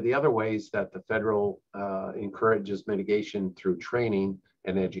is one of the other ways that the federal encourages mitigation through training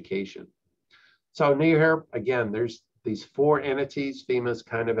and education. So NEHRP, again, there's these 4 entities. FEMA's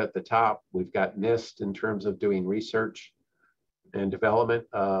kind of at the top. We've got NIST in terms of doing research and development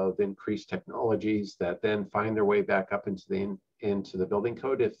of increased technologies that then find their way back up into the building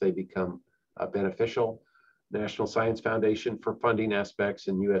code if they become beneficial. National Science Foundation for funding aspects,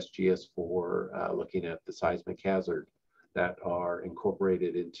 and USGS for looking at the seismic hazard that are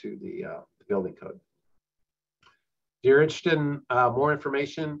incorporated into the building code. If you're interested in more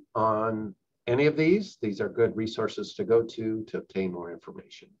information on any of these are good resources to go to obtain more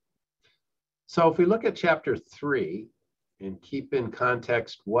information. So if we look at chapter 3, and keep in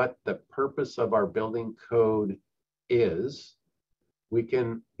context what the purpose of our building code is, we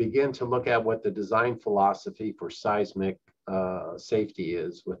can begin to look at what the design philosophy for seismic safety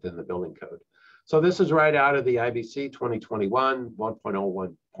is within the building code. So this is right out of the IBC 2021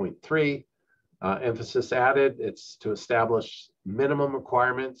 1.01.3. Emphasis added, it's to establish minimum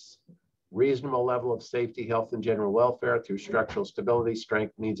requirements, reasonable level of safety, health, and general welfare through structural stability,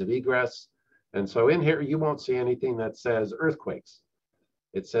 strength, means of egress. And so in here, you won't see anything that says earthquakes.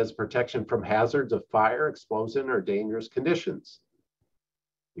 It says protection from hazards of fire, explosion, or dangerous conditions.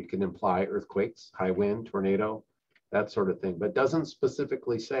 You can imply earthquakes, high wind, tornado, that sort of thing, but doesn't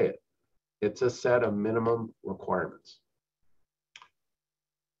specifically say it. It's a set of minimum requirements.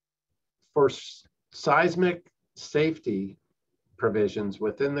 For seismic safety provisions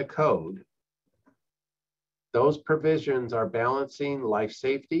within the code, those provisions are balancing life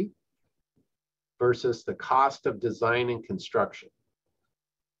safety versus the cost of design and construction,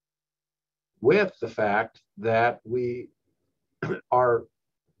 with the fact that we are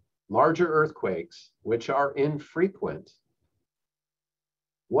larger earthquakes, which are infrequent.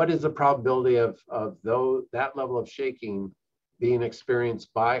 What is the probability of that level of shaking being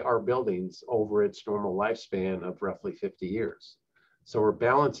experienced by our buildings over its normal lifespan of roughly 50 years? So we're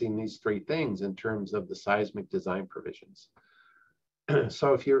balancing these three things in terms of the seismic design provisions.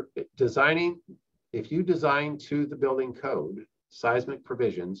 So if you design to the building code seismic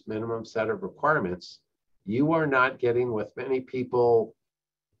provisions, minimum set of requirements, you are not getting what many people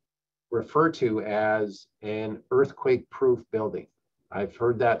refer to as an earthquake-proof building. I've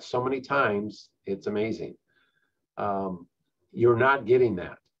heard that so many times, it's amazing. You're not getting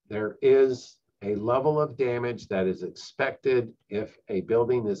that. There is a level of damage that is expected if a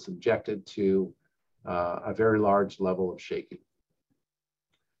building is subjected to a very large level of shaking.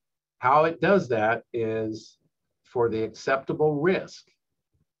 How it does that is, for the acceptable risk,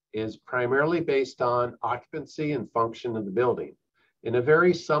 is primarily based on occupancy and function of the building in a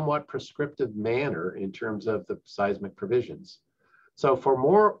very somewhat prescriptive manner in terms of the seismic provisions. So for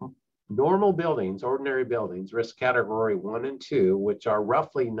more normal buildings, ordinary buildings, risk category 1 and 2, which are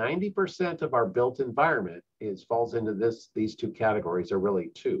roughly 90% of our built environment, falls into these two categories, are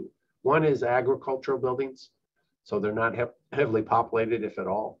really two. One is agricultural buildings, so they're not heavily populated, if at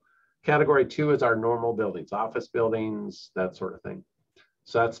all. Category 2 is our normal buildings, office buildings, that sort of thing.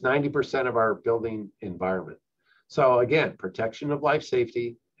 So that's 90% of our building environment. So again, protection of life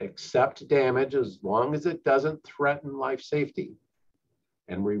safety, accept damage as long as it doesn't threaten life safety.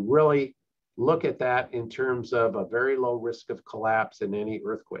 And we really look at that in terms of a very low risk of collapse in any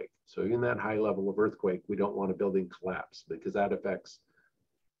earthquake. So in that high level of earthquake, we don't want a building collapse because that affects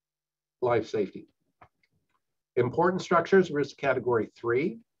life safety. Important structures, risk category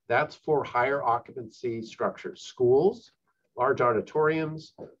 3, that's for higher occupancy structures, schools, large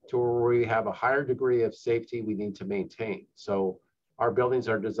auditoriums, to where we have a higher degree of safety we need to maintain. So our buildings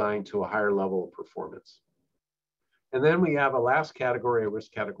are designed to a higher level of performance. And then we have a last category,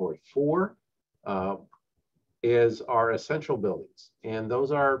 risk category 4, is our essential buildings. And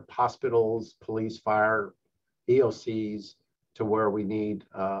those are hospitals, police, fire, EOCs, to where we need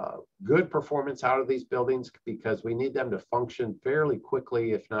good performance out of these buildings because we need them to function fairly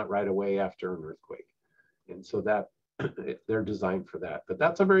quickly, if not right away after an earthquake. And so that they're designed for that. But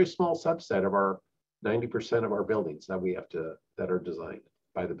that's a very small subset of our 90% of our buildings that we have to, that are designed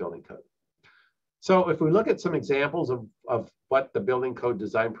by the building code. So if we look at some examples of what the building code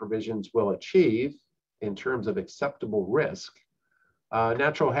design provisions will achieve in terms of acceptable risk,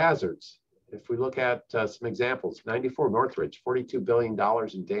 natural hazards. If we look at some examples, 94 Northridge, $42 billion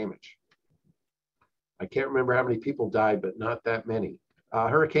in damage. I can't remember how many people died, but not that many.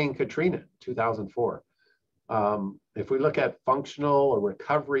 Hurricane Katrina, 2004. If we look at functional or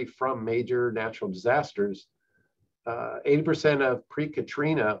recovery from major natural disasters, 80% of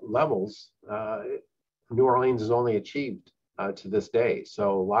pre-Katrina levels, New Orleans has only achieved to this day.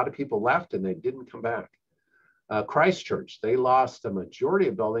 So a lot of people left and they didn't come back. Christchurch, they lost a majority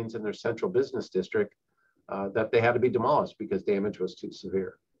of buildings in their central business district that they had to be demolished because damage was too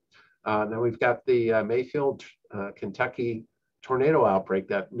severe. Then we've got the Mayfield, Kentucky tornado outbreak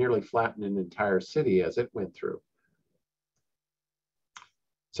that nearly flattened an entire city as it went through.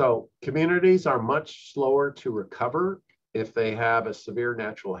 So communities are much slower to recover if they have a severe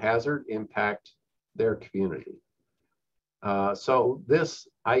natural hazard impact their community. So this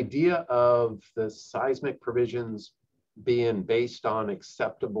idea of the seismic provisions being based on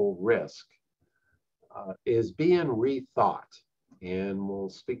acceptable risk is being rethought. And we'll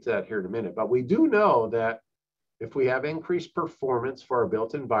speak to that here in a minute. But we do know that if we have increased performance for our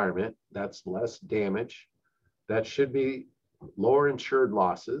built environment, that's less damage. That should be lower insured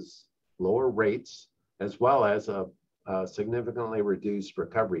losses, lower rates, as well as a significantly reduced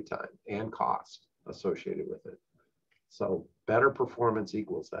recovery time and cost associated with it. So better performance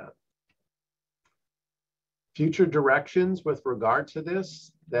equals that. Future directions with regard to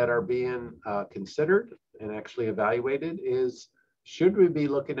this that are being considered and actually evaluated is, should we be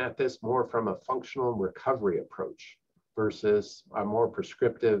looking at this more from a functional recovery approach versus a more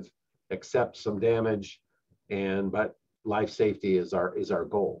prescriptive, accept some damage, but life safety is our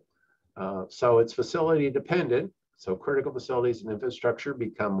goal. So it's facility dependent. So critical facilities and infrastructure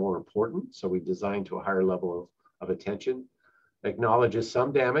become more important. So we design to a higher level of attention, acknowledges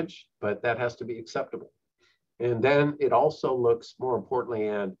some damage, but that has to be acceptable. And then it also looks more importantly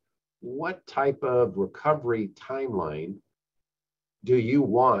at what type of recovery timeline do you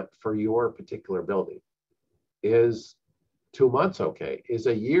want for your particular building? Is 2 months okay? Is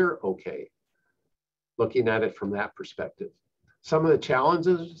a year okay? Looking at it from that perspective. Some of the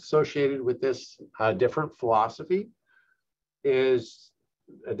challenges associated with this different philosophy is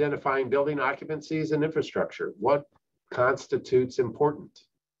identifying building occupancies and infrastructure. What constitutes important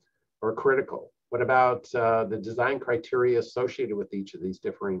or critical? What about the design criteria associated with each of these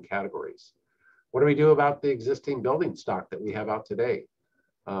differing categories? What do we do about the existing building stock that we have out today?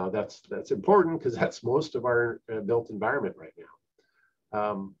 That's important because that's most of our built environment right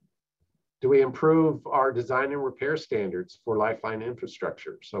now. Do we improve our design and repair standards for lifeline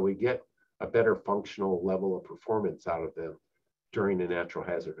infrastructure so we get a better functional level of performance out of them during a natural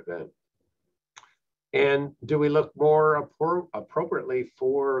hazard event? And do we look more appropriately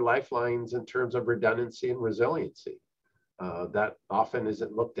for lifelines in terms of redundancy and resiliency? That often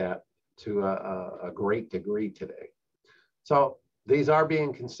isn't looked at to a great degree today. So these are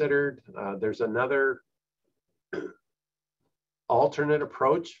being considered. There's another alternate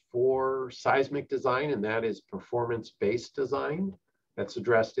approach for seismic design, and that is performance-based design. That's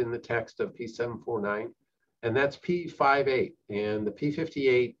addressed in the text of P-749, and that's P-58. And the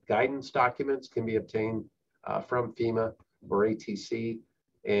P-58 guidance documents can be obtained from FEMA or ATC,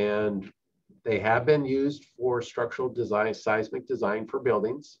 and they have been used for structural design, seismic design for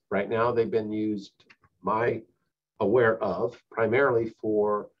buildings. Right now, they've been used, aware of, primarily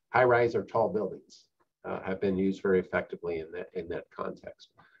for high-rise or tall buildings. Have been used very effectively in that context.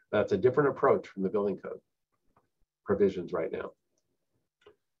 That's a different approach from the building code provisions right now.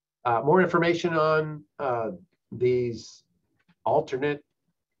 More information on these alternate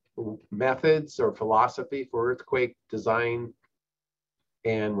methods or philosophy for earthquake design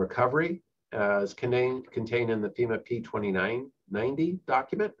and recovery is contained in the FEMA P-2990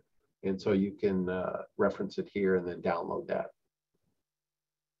 document. And so you can reference it here and then download that.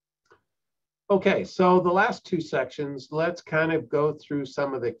 Okay, so the last two sections, let's kind of go through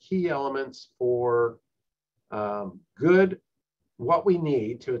some of the key elements for what we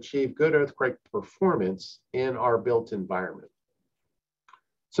need to achieve good earthquake performance in our built environment.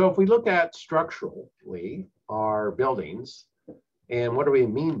 So if we look at structurally our buildings, and what do we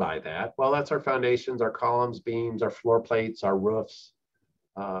mean by that? Well, that's our foundations, our columns, beams, our floor plates, our roofs.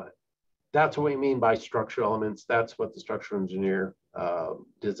 That's what we mean by structural elements. That's what the structural engineer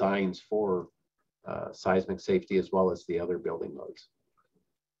designs for seismic safety, as well as the other building modes.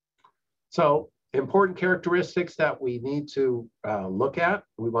 So important characteristics that we need to look at.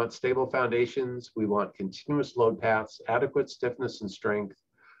 We want stable foundations. We want continuous load paths, adequate stiffness and strength.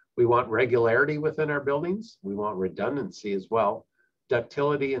 We want regularity within our buildings. We want redundancy as well,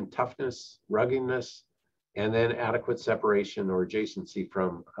 ductility and toughness, ruggedness, and then adequate separation or adjacency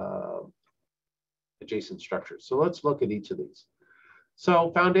from adjacent structures. So let's look at each of these.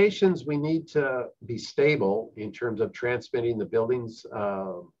 So foundations, we need to be stable in terms of transmitting the building's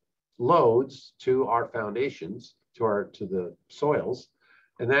loads to our foundations, to the soils,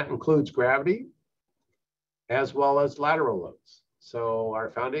 and that includes gravity as well as lateral loads. So our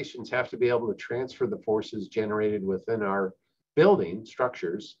foundations have to be able to transfer the forces generated within our building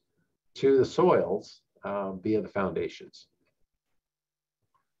structures to the soils via the foundations.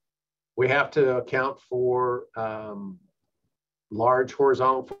 We have to account for large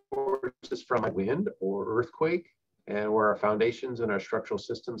horizontal forces from wind or earthquake, and where our foundations and our structural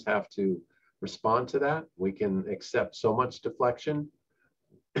systems have to respond to that. We can accept so much deflection.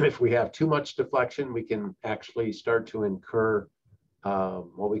 If we have too much deflection, we can actually start to incur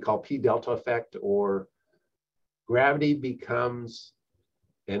what we call P delta effect, or gravity becomes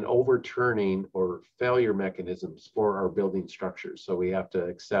an overturning or failure mechanisms for our building structures. So we have to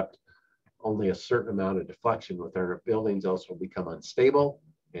accept only a certain amount of deflection with our buildings, else will become unstable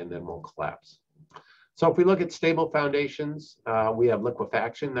and then will collapse. So if we look at stable foundations, we have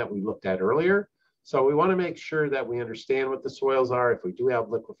liquefaction that we looked at earlier. So we want to make sure that we understand what the soils are. If we do have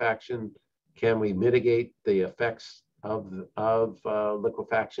liquefaction, can we mitigate the effects of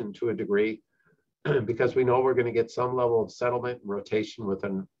liquefaction to a degree? Because we know we're going to get some level of settlement and rotation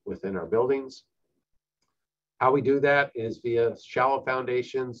within our buildings. How we do that is via shallow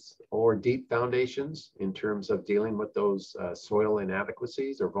foundations or deep foundations in terms of dealing with those soil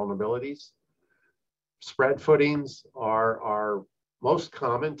inadequacies or vulnerabilities. Spread footings are our most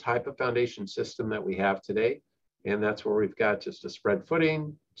common type of foundation system that we have today. And that's where we've got just a spread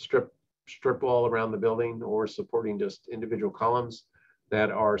footing, strip wall around the building, or supporting just individual columns that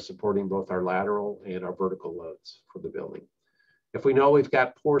are supporting both our lateral and our vertical loads for the building. If we know we've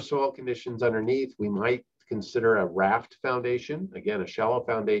got poor soil conditions underneath, we might consider a raft foundation, again, a shallow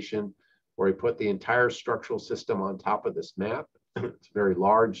foundation where we put the entire structural system on top of this mat. It's very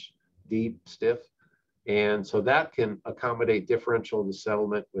large, deep, stiff. And so that can accommodate differential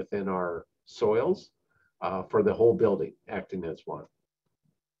settlement within our soils for the whole building, acting as one.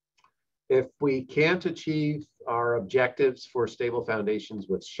 If we can't achieve our objectives for stable foundations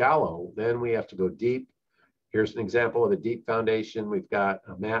with shallow, then we have to go deep. Here's an example of a deep foundation. We've got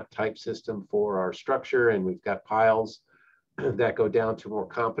a mat type system for our structure, and we've got piles that go down to more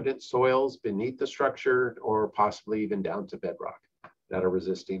competent soils beneath the structure, or possibly even down to bedrock that are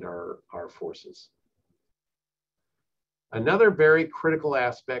resisting our forces. Another very critical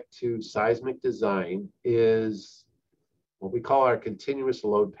aspect to seismic design is what we call our continuous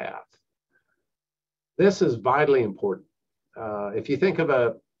load path. This is vitally important. If you think of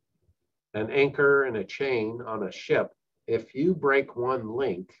an anchor and a chain on a ship, if you break one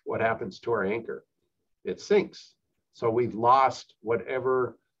link, what happens to our anchor? It sinks. So we've lost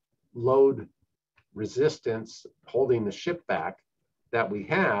whatever load resistance holding the ship back that we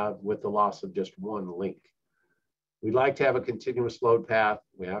have with the loss of just one link. We'd like to have a continuous load path.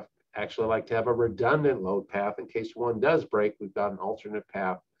 We actually like to have a redundant load path in case one does break. We've got an alternate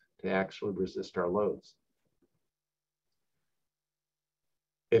path to actually resist our loads.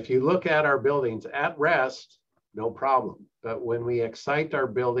 If you look at our buildings at rest, no problem. But when we excite our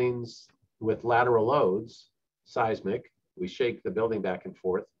buildings with lateral loads, seismic, we shake the building back and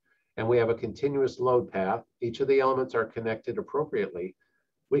forth, and we have a continuous load path, each of the elements are connected appropriately,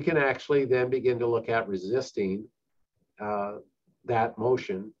 we can actually then begin to look at resisting that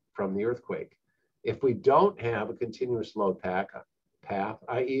motion from the earthquake. If we don't have a continuous load path,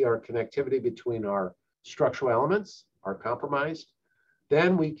 i.e. our connectivity between our structural elements are compromised,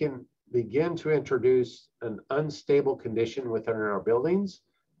 then we can begin to introduce an unstable condition within our buildings,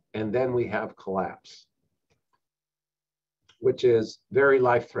 and then we have collapse, which is very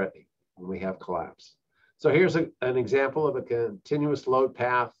life-threatening when we have collapse. So here's an example of a continuous load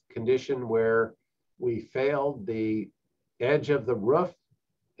path condition where we failed the edge of the roof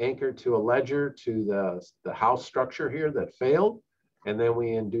anchored to a ledger to the house structure here that failed, and then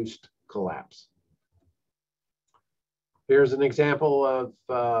we induced collapse. Here's an example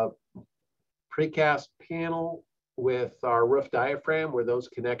of precast panel with our roof diaphragm where those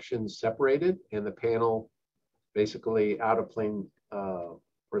connections separated and the panel basically out of plane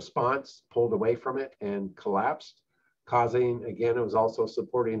response pulled away from it and collapsed, causing, again, it was also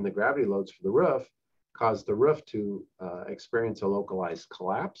supporting the gravity loads for the roof, caused the roof to experience a localized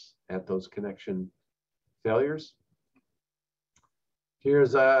collapse at those connection failures.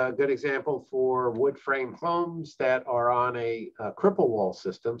 Here's a good example for wood frame homes that are on a cripple wall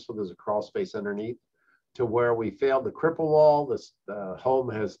system. So there's a crawl space underneath to where we failed the cripple wall. The home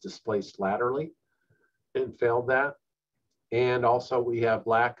has displaced laterally and failed that. And also we have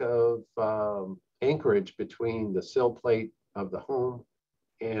lack of anchorage between the sill plate of the home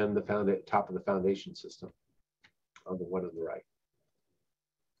and the top of the foundation system on the one on the right.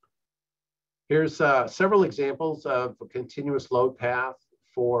 Here's several examples of a continuous load path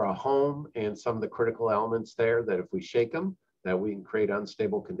for a home and some of the critical elements there that if we shake them, that we can create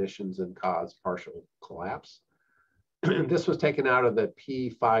unstable conditions and cause partial collapse. This was taken out of the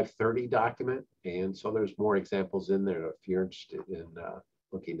P-530 document, and so there's more examples in there if you're interested in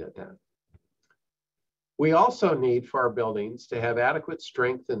looking at that. We also need for our buildings to have adequate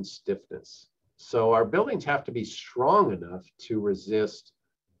strength and stiffness. So our buildings have to be strong enough to resist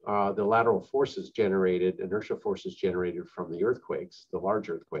the lateral forces generated, inertial forces generated from the earthquakes, the large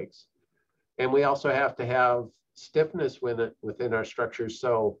earthquakes. And we also have to have stiffness within our structures.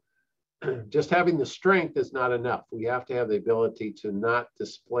 So just having the strength is not enough. We have to have the ability to not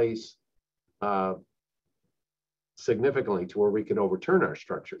displace significantly to where we can overturn our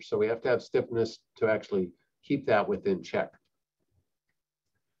structure. So we have to have stiffness to actually keep that within check.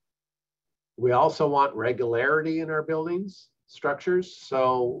 We also want regularity in our buildings structures.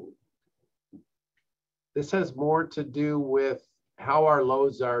 So this has more to do with how our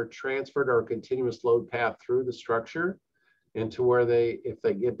loads are transferred or a continuous load path through the structure, and to where if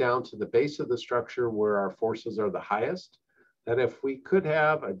they get down to the base of the structure where our forces are the highest, that if we could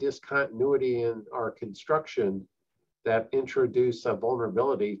have a discontinuity in our construction that introduce a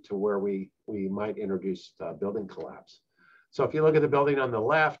vulnerability to where we might introduce building collapse. So if you look at the building on the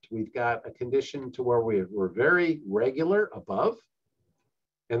left, we've got a condition to where we're very regular above,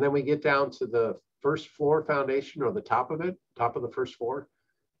 and then we get down to the first floor foundation, or the top of the first floor,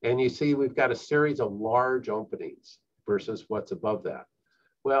 and you see we've got a series of large openings versus what's above that.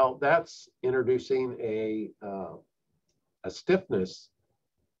 Well, that's introducing a stiffness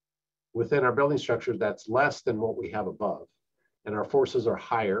within our building structure that's less than what we have above, and our forces are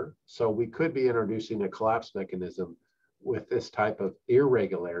higher. So we could be introducing a collapse mechanism with this type of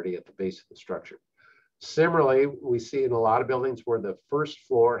irregularity at the base of the structure. Similarly, we see in a lot of buildings where the first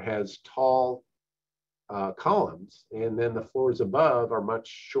floor has tall columns, and then the floors above are much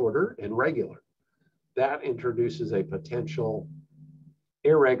shorter and regular. That introduces a potential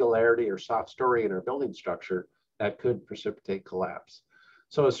irregularity or soft story in our building structure that could precipitate collapse.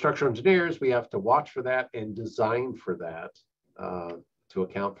 So as structural engineers, we have to watch for that and design for that to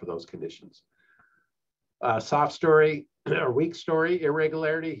account for those conditions. Soft story or weak story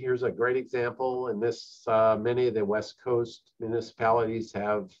irregularity, here's a great example. In this, many of the West Coast municipalities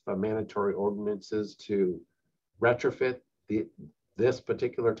have mandatory ordinances to retrofit this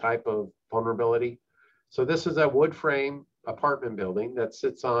particular type of vulnerability. So this is a wood frame apartment building that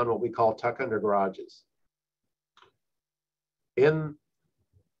sits on what we call tuck under garages. In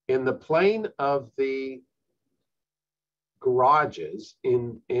the plane of the garages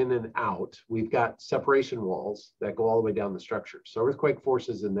in and out, we've got separation walls that go all the way down the structure. So earthquake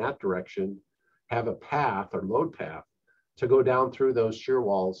forces in that direction have a path or load path to go down through those shear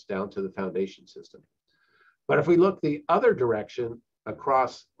walls down to the foundation system. But if we look the other direction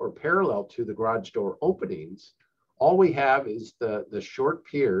across or parallel to the garage door openings, all we have is the short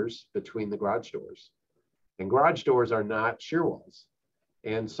piers between the garage doors. And garage doors are not shear walls.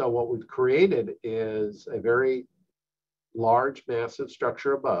 And so what we've created is a very large, massive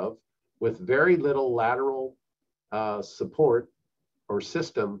structure above with very little lateral support or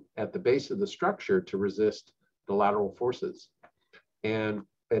system at the base of the structure to resist the lateral forces. And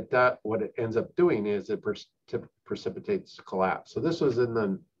what it ends up doing is it precipitates collapse. So this was in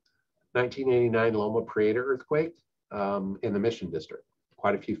the 1989 Loma Prieta earthquake in the Mission District.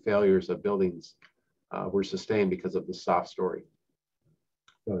 Quite a few failures of buildings were sustained because of the soft story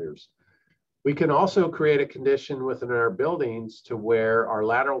failures. We can also create a condition within our buildings to where our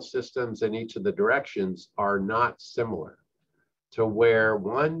lateral systems in each of the directions are not similar, to where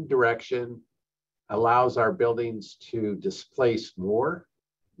one direction allows our buildings to displace more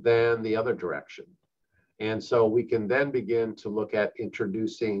than the other direction. And so we can then begin to look at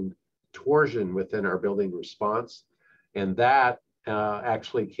introducing torsion within our building response. And that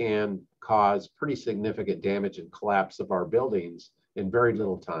actually can cause pretty significant damage and collapse of our buildings in very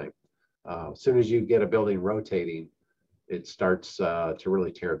little time. As soon as you get a building rotating, it starts to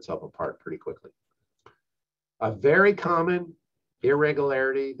really tear itself apart pretty quickly. A very common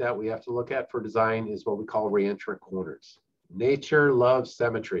irregularity that we have to look at for design is what we call reentrant corners. Nature loves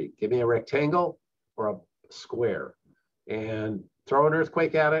symmetry. Give me a rectangle or a square and throw an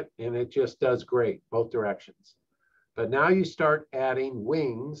earthquake at it, and it just does great both directions. But now you start adding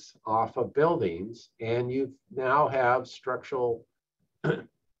wings off of buildings, and you now have structural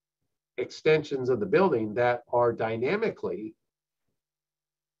extensions of the building that are dynamically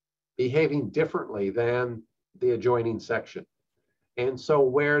behaving differently than the adjoining section. And so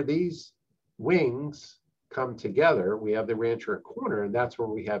where these wings come together, we have the reentrant corner, and that's where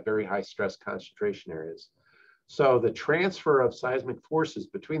we have very high stress concentration areas. So the transfer of seismic forces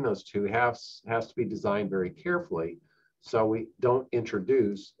between those two has to be designed very carefully so we don't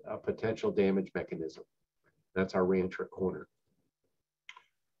introduce a potential damage mechanism. That's our reentrant corner.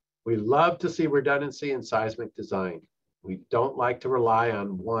 We love to see redundancy in seismic design. We don't like to rely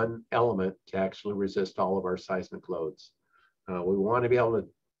on one element to actually resist all of our seismic loads. We want to be able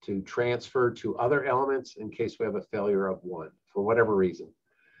to transfer to other elements in case we have a failure of one for whatever reason.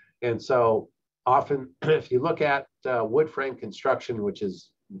 And so often, if you look at wood frame construction, which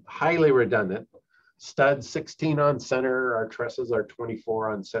is highly redundant, studs 16 on center, our trusses are 24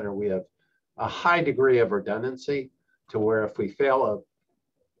 on center, we have a high degree of redundancy to where if we fail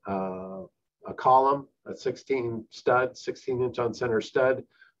a column, a 16 stud, 16-inch on center stud,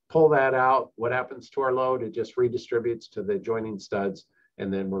 pull that out, what happens to our load? It just redistributes to the adjoining studs,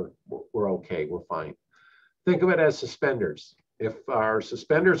 and then we're okay, we're fine. Think of it as suspenders. If our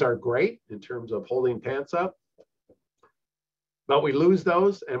suspenders are great in terms of holding pants up, but we lose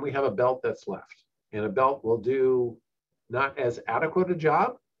those and we have a belt that's left. And a belt will do not as adequate a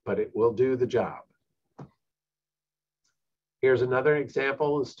job, but it will do the job. Here's another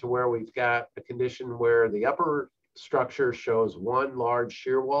example as to where we've got a condition where the upper structure shows one large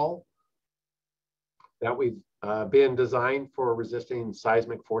shear wall that we've been designed for resisting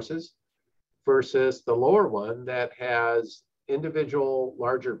seismic forces versus the lower one that has individual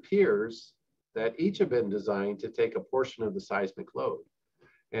larger piers that each have been designed to take a portion of the seismic load.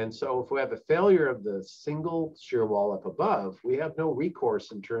 And so if we have a failure of the single shear wall up above, we have no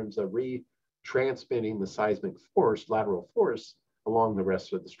recourse in terms of retransmitting the seismic force, lateral force, along the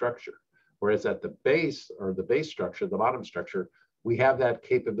rest of the structure. Whereas at the base, or the base structure, the bottom structure, we have that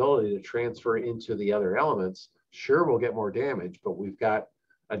capability to transfer into the other elements. Sure, we'll get more damage, but we've got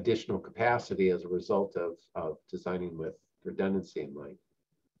additional capacity as a result of designing with redundancy in mind.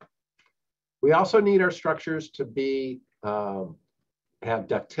 We also need our structures to be have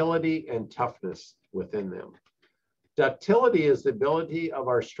ductility and toughness within them. Ductility is the ability of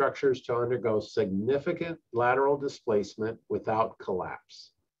our structures to undergo significant lateral displacement without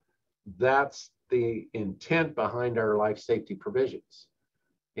collapse. That's the intent behind our life safety provisions.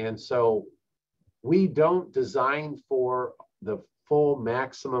 And so we don't design for the full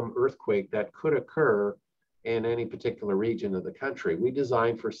maximum earthquake that could occur in any particular region of the country. We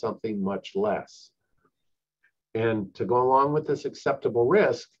design for something much less. And to go along with this acceptable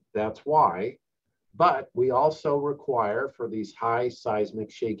risk, that's why. But we also require for these high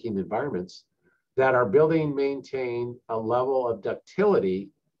seismic shaking environments that our building maintain a level of ductility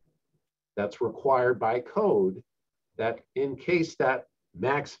that's required by code, that in case that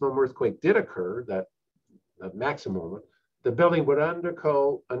maximum earthquake did occur, that maximum, the building would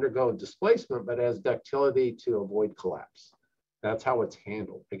undergo displacement, but has ductility to avoid collapse. That's how it's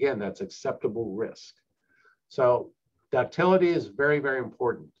handled. Again, that's acceptable risk. So ductility is very, very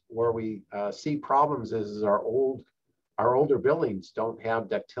important. Where we see problems is our older buildings don't have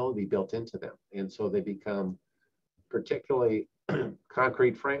ductility built into them. And so they become particularly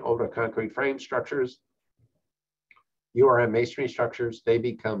older concrete frame structures, URM masonry structures, they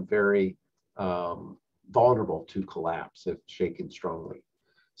become very vulnerable to collapse if shaken strongly.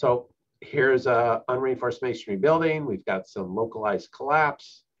 So here's a unreinforced masonry building. We've got some localized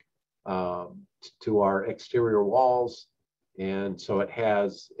collapse to our exterior walls. And so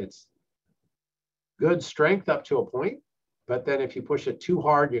it's good strength up to a point, but then if you push it too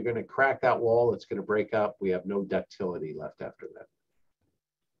hard, you're going to crack that wall. It's going to break up. We have no ductility left after that.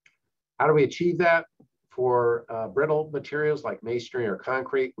 How do we achieve that? For brittle materials like masonry or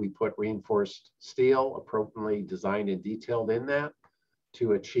concrete, we put reinforced steel appropriately designed and detailed in that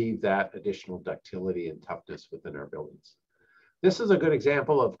to achieve that additional ductility and toughness within our buildings. This is a good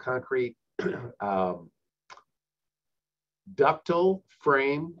example of concrete ductile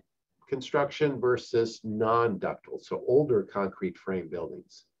frame construction versus non-ductile, so older concrete frame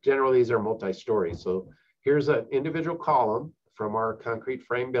buildings. Generally, these are multi-story. So here's an individual column from our concrete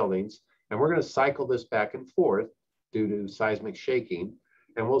frame buildings, and we're going to cycle this back and forth due to seismic shaking,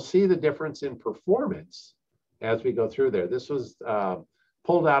 and we'll see the difference in performance as we go through there. This was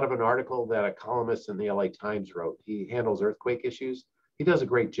pulled out of an article that a columnist in the LA Times wrote. He handles earthquake issues. He does a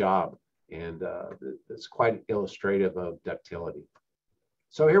great job, and it's quite illustrative of ductility.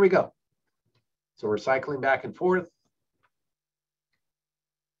 So here we go. So we're cycling back and forth.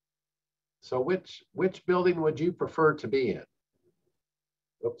 So which building would you prefer to be in?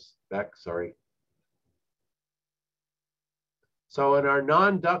 Oops, back, sorry. So in our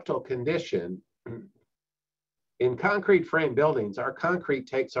non-ductile condition, in concrete frame buildings, our concrete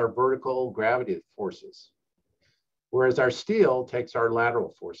takes our vertical gravity forces, whereas our steel takes our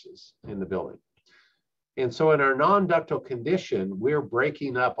lateral forces in the building. And so in our non-ductile condition, we're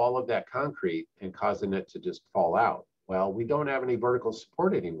breaking up all of that concrete and causing it to just fall out. Well, we don't have any vertical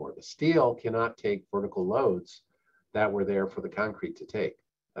support anymore. The steel cannot take vertical loads that were there for the concrete to take.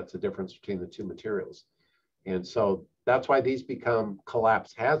 That's the difference between the two materials. And so that's why these become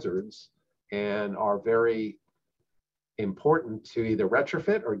collapse hazards and are very important to either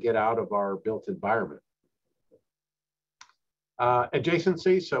retrofit or get out of our built environment.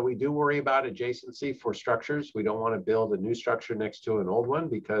 Adjacency, so we do worry about adjacency for structures. We don't want to build a new structure next to an old one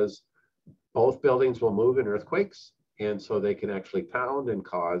because both buildings will move in earthquakes, and so they can actually pound and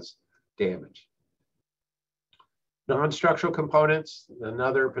cause damage. Non-structural components,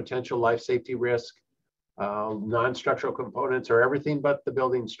 another potential life safety risk. Non-structural components are everything but the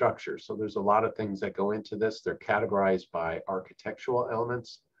building structure. So there's a lot of things that go into this. They're categorized by architectural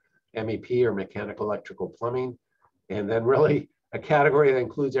elements, MEP or mechanical, electrical, plumbing, and then really a category that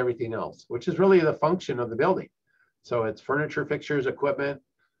includes everything else, which is really the function of the building. So it's furniture, fixtures, equipment,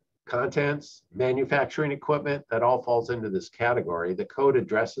 contents, manufacturing equipment, that all falls into this category. The code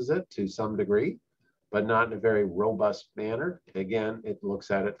addresses it to some degree, but not in a very robust manner. Again, it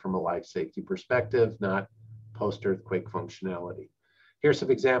looks at it from a life safety perspective, not post-earthquake functionality. Here's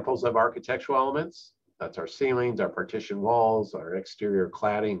some examples of architectural elements. That's our ceilings, our partition walls, our exterior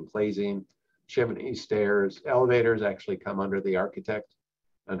cladding, glazing, chimney, stairs. Elevators actually come under the architect,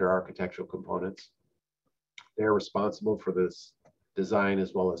 under architectural components. They're responsible for this design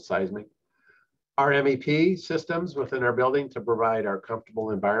as well as seismic. Our MEP systems within our building to provide our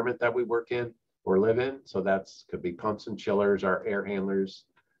comfortable environment that we work in or live in. So that's could be pumps and chillers, our air handlers,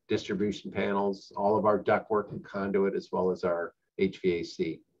 distribution panels, all of our ductwork and conduit, as well as our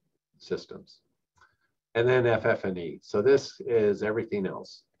HVAC systems. And then FF&E. So this is everything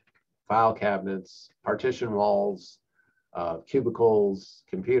else. File cabinets, partition walls, cubicles,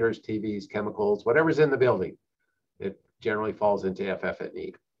 computers, TVs, chemicals, whatever's in the building. It generally falls into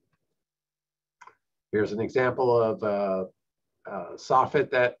FF&E. Here's an example of a soffit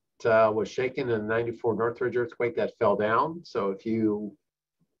that was shaken in the 94 Northridge earthquake that fell down. So if you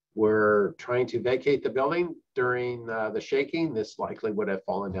were trying to vacate the building during the shaking, this likely would have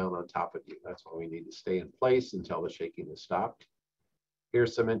fallen down on top of you. That's why we need to stay in place until the shaking is stopped.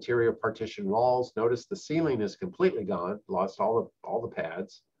 Here's some interior partition walls. Notice the ceiling is completely gone, lost all the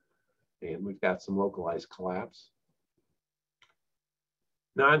pads, and we've got some localized collapse.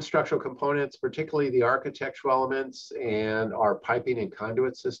 Non-structural components, particularly the architectural elements and our piping and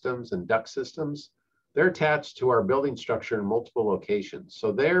conduit systems and duct systems, they're attached to our building structure in multiple locations.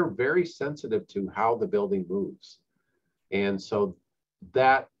 So they're very sensitive to how the building moves. And so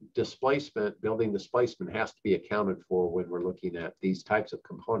that displacement, building displacement, has to be accounted for when we're looking at these types of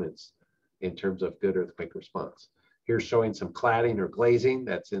components in terms of good earthquake response. Here's showing some cladding or glazing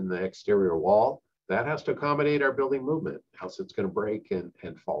that's in the exterior wall. That has to accommodate our building movement, else it's going to break and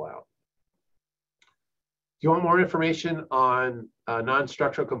fall out. If you want more information on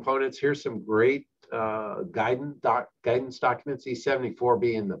non-structural components, here's some great guidance documents, E74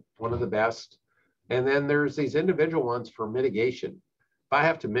 being one of the best. And then there's these individual ones for mitigation. If I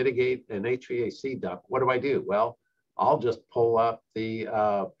have to mitigate an HVAC duct, what do? Well, I'll just pull up the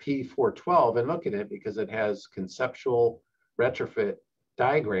P-412 and look at it because it has conceptual retrofit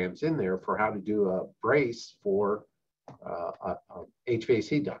diagrams in there for how to do a brace for a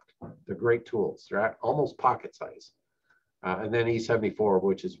HVAC duct. They're great tools. They're at almost pocket size. And then E74,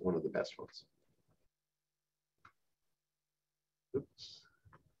 which is one of the best ones. Oops.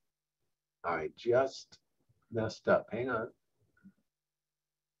 I just messed up. Hang on.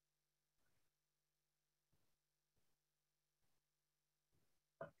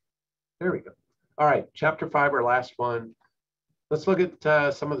 There we go. All right, chapter 5, our last one. Let's look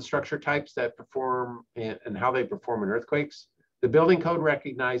at some of the structure types that perform and how they perform in earthquakes. The building code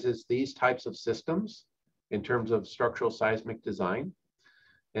recognizes these types of systems in terms of structural seismic design.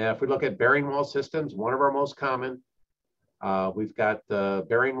 And if we look at bearing wall systems, one of our most common, we've got the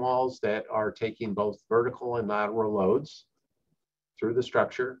bearing walls that are taking both vertical and lateral loads through the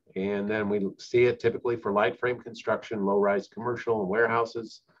structure. And then we see it typically for light frame construction, low-rise commercial and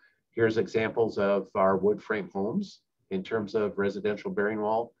warehouses. Here's examples of our wood frame homes in terms of residential bearing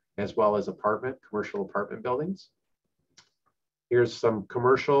wall, as well as commercial apartment buildings. Here's some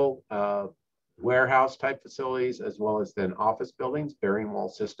commercial warehouse type facilities, as well as then office buildings, bearing wall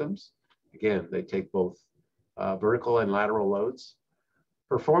systems. Again, they take both vertical and lateral loads.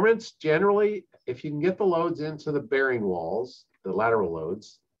 Performance, generally, if you can get the loads into the bearing walls, the lateral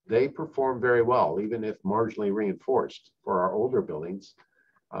loads, they perform very well, even if marginally reinforced. For our older buildings,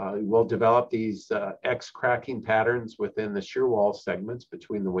 we'll develop these X cracking patterns within the shear wall segments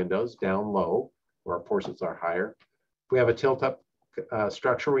between the windows, down low, where our forces are higher. If we have a tilt-up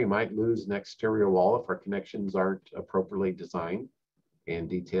structure, we might lose an exterior wall if our connections aren't appropriately designed and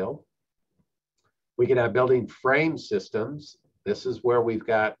detailed. We can have building frame systems. This is where we've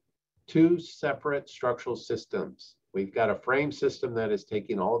got two separate structural systems. We've got a frame system that is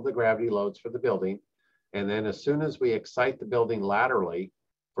taking all of the gravity loads for the building. And then as soon as we excite the building laterally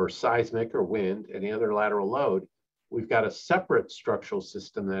for seismic or wind, any other lateral load, we've got a separate structural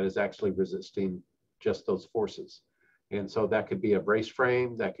system that is actually resisting just those forces. And so that could be a brace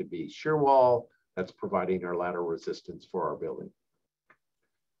frame, that could be shear wall, that's providing our lateral resistance for our building.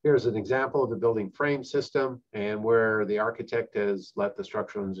 Here's an example of the building frame system, and where the architect has let the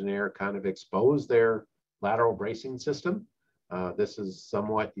structural engineer kind of expose their lateral bracing system. This is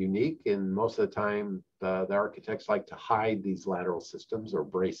somewhat unique, and most of the time the architects like to hide these lateral systems or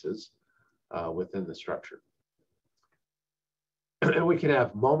braces within the structure. And we can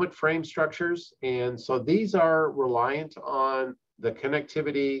have moment frame structures. And so these are reliant on the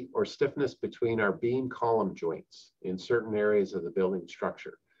connectivity or stiffness between our beam column joints in certain areas of the building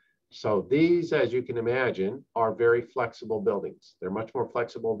structure. So these, as you can imagine, are very flexible buildings. They're much more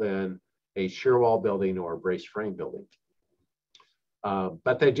flexible than a shear wall building or a brace frame building.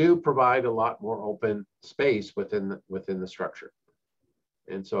 But they do provide a lot more open space within the structure.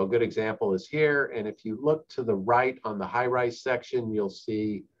 And so a good example is here. And if you look to the right on the high-rise section, you'll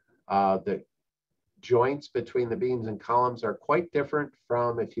see the joints between the beams and columns are quite different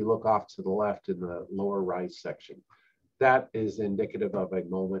from if you look off to the left in the lower rise section. That is indicative of a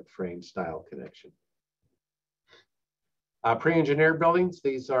moment frame style connection. Pre-engineered buildings,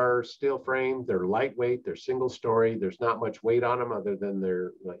 these are steel framed, they're lightweight, they're single story, there's not much weight on them other than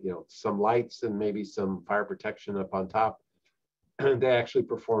their, some lights and maybe some fire protection up on top. And they actually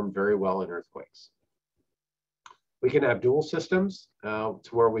perform very well in earthquakes. We can have dual systems to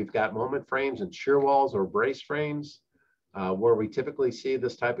where we've got moment frames and shear walls or brace frames. Where we typically see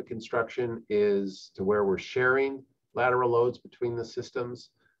this type of construction is to where we're sharing lateral loads between the systems.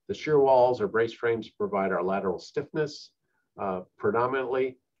 The shear walls or brace frames provide our lateral stiffness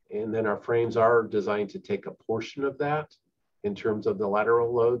predominantly, and then our frames are designed to take a portion of that in terms of the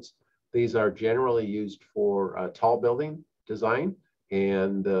lateral loads. These are generally used for tall building design,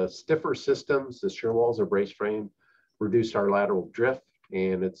 and the stiffer systems, the shear walls or brace frame, reduce our lateral drift,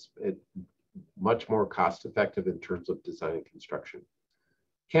 and it's much more cost effective in terms of design and construction.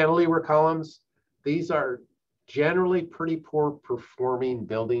 Cantilever columns, these are generally pretty poor performing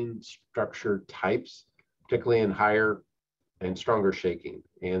building structure types, particularly in higher and stronger shaking.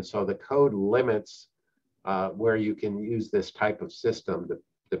 And so the code limits where you can use this type of system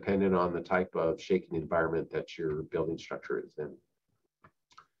depending on the type of shaking environment that your building structure is in.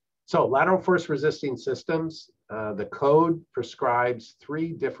 So lateral force resisting systems, the code prescribes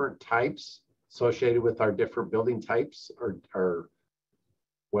 3 different types associated with our different building types, or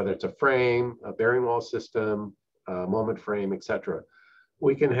whether it's a frame, a bearing wall system, moment frame, etc.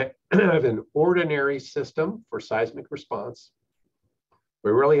 We can have an ordinary system for seismic response.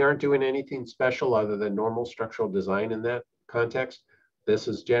 We really aren't doing anything special other than normal structural design in that context. This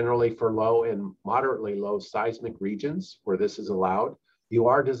is generally for low and moderately low seismic regions where this is allowed. You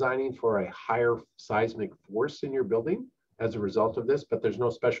are designing for a higher seismic force in your building as a result of this, but there's no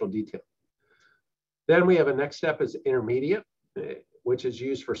special detail. Then we have a next step is intermediate, which is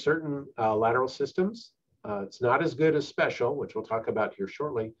used for certain lateral systems. It's not as good as special, which we'll talk about here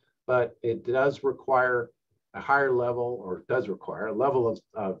shortly, but it does require a higher level, or does require a level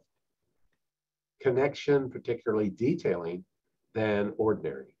of connection, particularly detailing, than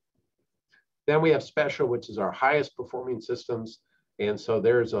ordinary. Then we have special, which is our highest performing systems. And so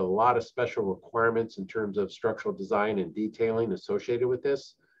there's a lot of special requirements in terms of structural design and detailing associated with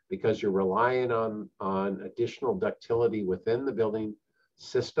this, because you're relying on additional ductility within the building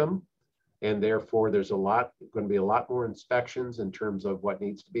system. And therefore there's going to be a lot more inspections in terms of what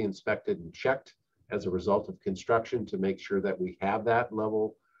needs to be inspected and checked as a result of construction to make sure that we have that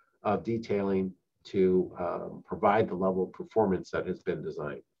level of detailing to provide the level of performance that has been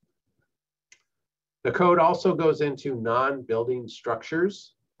designed. The code also goes into non-building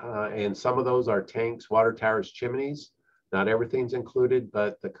structures, and some of those are tanks, water towers, chimneys. Not everything's included,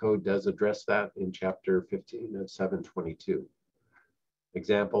 but the code does address that in chapter 15 of 722.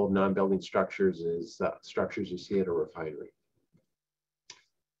 Example of non-building structures is structures you see at a refinery.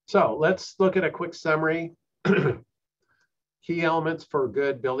 So let's look at a quick summary. Key elements for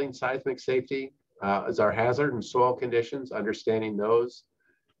good building seismic safety is our hazard and soil conditions, understanding those.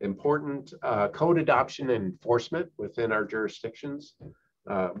 Important code adoption and enforcement within our jurisdictions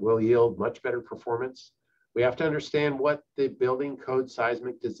will yield much better performance. We have to understand what the building code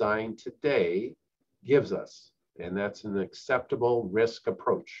seismic design today gives us, and that's an acceptable risk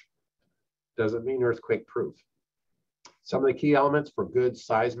approach. Doesn't mean earthquake proof. Some of the key elements for good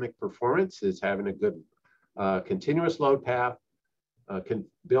seismic performance is having a good continuous load path,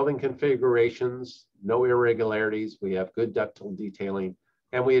 building configurations, no irregularities. We have good ductile detailing,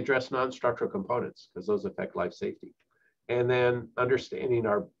 and we address non-structural components because those affect life safety. And then understanding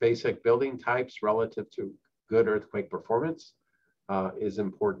our basic building types relative to good earthquake performance is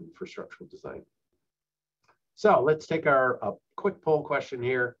important for structural design. So let's take a quick poll question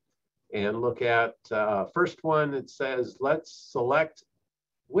here and look at first one. It says, let's select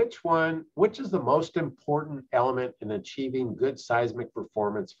which is the most important element in achieving good seismic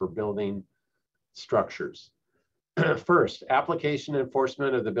performance for building structures. First, application and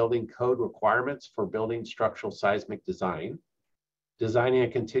enforcement of the building code requirements for building structural seismic design, designing a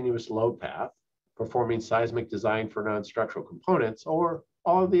continuous load path, performing seismic design for non-structural components, or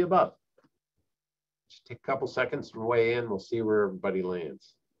all of the above? Just take a couple seconds and weigh in. We'll see where everybody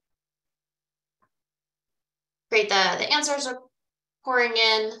lands. Great, the answers are pouring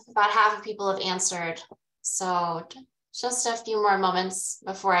in. About half of people have answered. So just a few more moments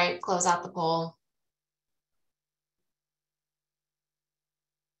before I close out the poll.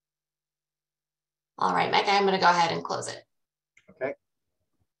 All right, Mike, I'm going to go ahead and close it. Okay.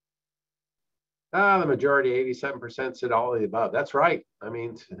 The majority, 87%, said all of the above. That's right. I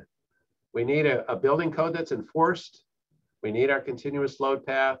mean, we need a building code that's enforced. We need our continuous load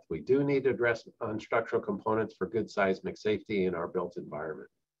path. We do need to address unstructural components for good seismic safety in our built environment.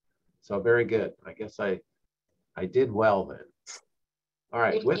 So very good. I guess I did well then. All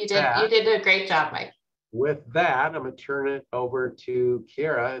right. You did a great job, Mike. With that, I'm going to turn it over to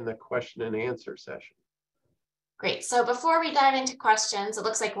Kiara in the question and answer session. Great. So before we dive into questions, it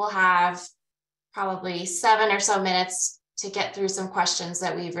looks like we'll have probably 7 or so minutes to get through some questions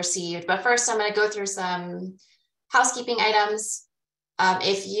that we've received. But first, I'm going to go through some housekeeping items.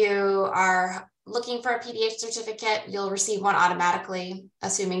 If you are looking for a PDH certificate, you'll receive one automatically,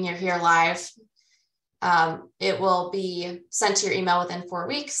 assuming you're here live. It will be sent to your email within 4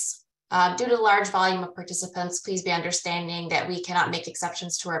 weeks. Due to the large volume of participants, please be understanding that we cannot make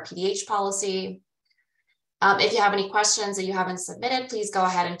exceptions to our PDH policy. If you have any questions that you haven't submitted, please go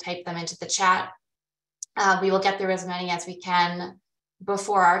ahead and type them into the chat. We will get through as many as we can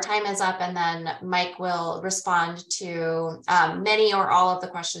before our time is up, and then Mike will respond to many or all of the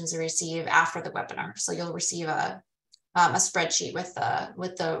questions you receive after the webinar. So you'll receive a spreadsheet with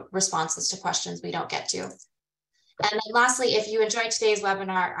the responses to questions we don't get to. And then lastly, if you enjoyed today's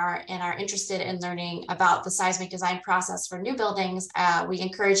webinar and are interested in learning about the seismic design process for new buildings, we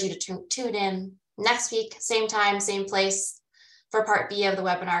encourage you to tune in next week, same time, same place, for part B of the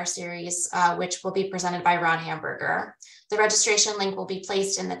webinar series, which will be presented by Ron Hamburger. The registration link will be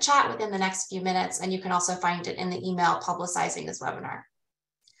placed in the chat within the next few minutes, and you can also find it in the email publicizing this webinar.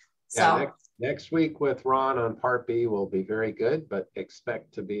 Yeah, next week with Ron on part B will be very good, but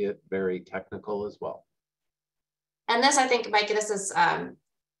expect to be very technical as well. And this, I think, Mike, this is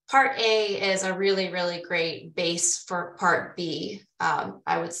part A is a really, really great base for part B,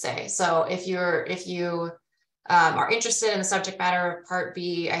 I would say. So if you are interested in the subject matter of part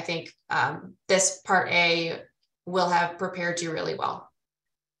B, I think this part A will have prepared you really well.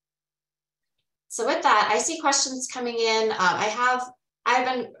 So with that, I see questions coming in. I've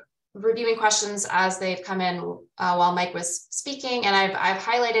been reviewing questions as they've come in while Mike was speaking, and I've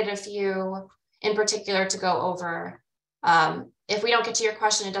highlighted a few in particular to go over. If we don't get to your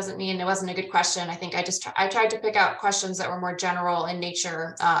question, it doesn't mean it wasn't a good question. I think I tried to pick out questions that were more general in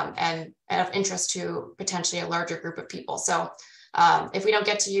nature and of interest to potentially a larger group of people. So if we don't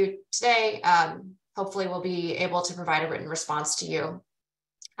get to you today, hopefully we'll be able to provide a written response to you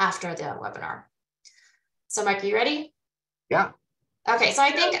after the webinar. So Mike, are you ready? Yeah. Okay, so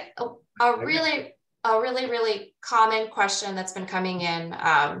I think a really common question that's been coming in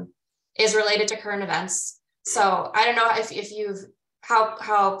is related to current events. So I don't know if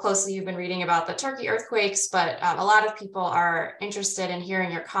how closely you've been reading about the Turkey earthquakes, but a lot of people are interested in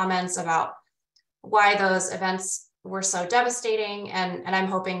hearing your comments about why those events were so devastating. And I'm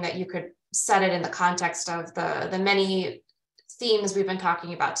hoping that you could set it in the context of the many themes we've been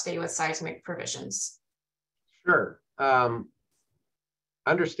talking about today with seismic provisions. Sure.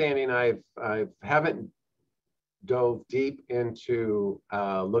 Understanding I haven't dove deep into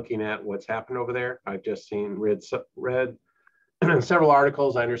looking at what's happened over there. I've just read several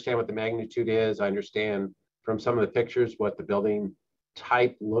articles. I understand what the magnitude is. I understand from some of the pictures what the building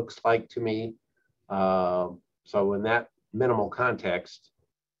type looks like to me. So in that minimal context,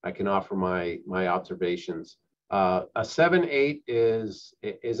 I can offer my observations. A 7.8 is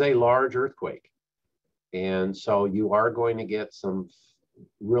a large earthquake, and so you are going to get some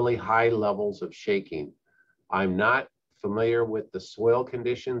really high levels of shaking. I'm not familiar with the soil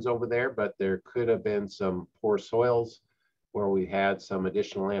conditions over there, but there could have been some poor soils where we had some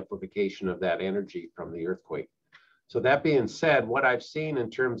additional amplification of that energy from the earthquake. So that being said, what I've seen in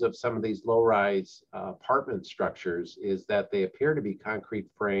terms of some of these low-rise apartment structures is that they appear to be concrete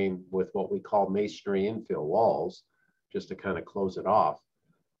frame with what we call masonry infill walls, just to kind of close it off.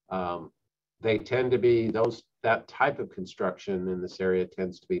 They tend to be that type of construction in this area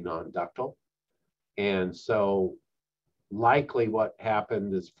tends to be non-ductile. And so likely what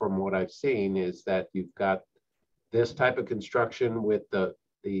happened is, from what I've seen, is that you've got this type of construction with the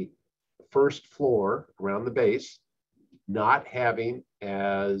first floor around the base not having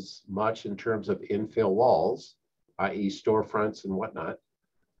as much in terms of infill walls, i.e. storefronts and whatnot.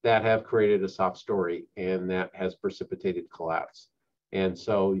 that have created a soft story, and that has precipitated collapse. And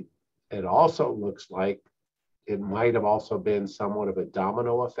so it also looks like it might have also been somewhat of a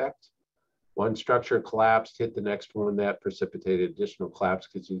domino effect. One structure collapsed, hit the next one, that precipitated additional collapse,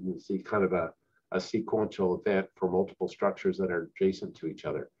 because you can see kind of a sequential event for multiple structures that are adjacent to each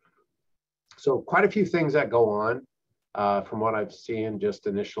other. So quite a few things that go on from what I've seen just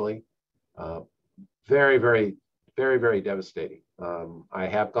initially. Very, very, very, very devastating. I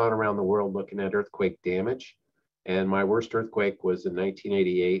have gone around the world looking at earthquake damage, and my worst earthquake was in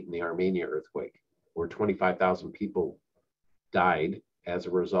 1988 in the Armenia earthquake, where 25,000 people died as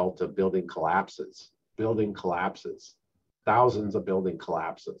a result of building collapses, thousands of building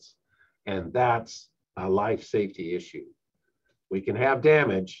collapses. And that's a life safety issue. We can have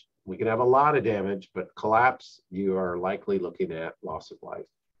damage, we can have a lot of damage, but collapse, you are likely looking at loss of life.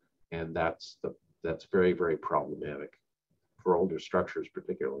 And that's very, very problematic for older structures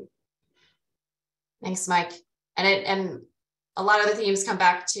particularly. Thanks, Mike. And a lot of the themes come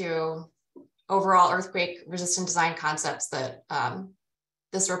back to overall earthquake resistant design concepts that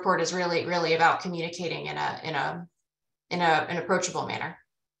this report is really about communicating in an approachable manner.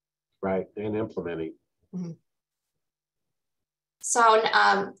 Right, and implementing. Mm-hmm. So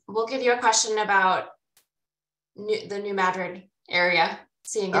we'll give you a question about the New Madrid area,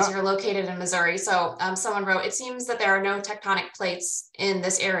 seeing as you're located in Missouri. So someone wrote, it seems that there are no tectonic plates in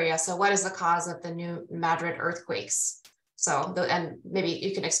this area. So what is the cause of the New Madrid earthquakes? So, and maybe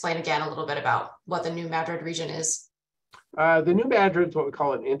you can explain again a little bit about what the New Madrid region is. The New Madrid is what we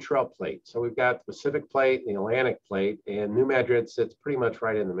call an intraplate. So we've got the Pacific plate and the Atlantic plate, and New Madrid sits pretty much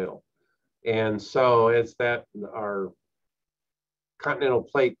right in the middle. And so as that our continental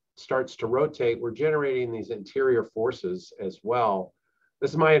plate starts to rotate, we're generating these interior forces as well. This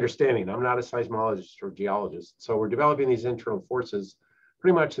is my understanding. I'm not a seismologist or geologist. So we're developing these internal forces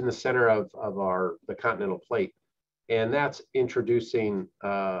pretty much in the center of the continental plate. And that's introducing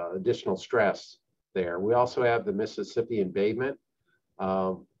additional stress there. We also have the Mississippi embayment.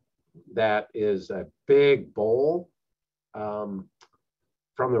 That is a big bowl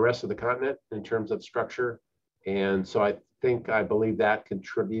from the rest of the continent in terms of structure. And so I believe that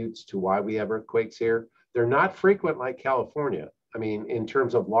contributes to why we have earthquakes here. They're not frequent like California. I mean, in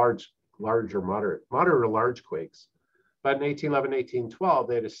terms of large or moderate or large quakes. But in 1811, 1812,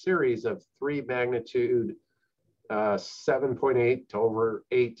 they had a series of 3 magnitude 7.8 to over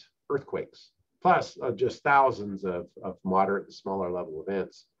 8 earthquakes, plus just thousands of moderate and smaller level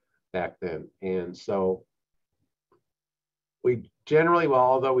events back then. And so we generally, well,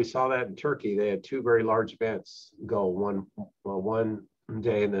 although we saw that in Turkey, they had 2 very large events go one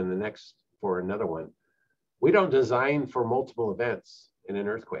day and then the next for another one. We don't design for multiple events in an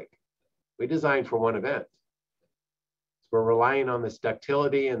earthquake. We design for one event. We're relying on this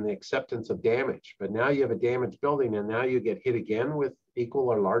ductility and the acceptance of damage. But now you have a damaged building and now you get hit again with equal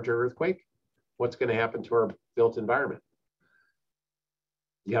or larger earthquake. What's going to happen to our built environment?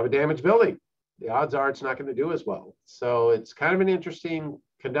 You have a damaged building. The odds are it's not going to do as well. So it's kind of an interesting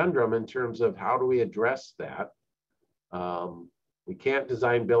conundrum in terms of how do we address that. We can't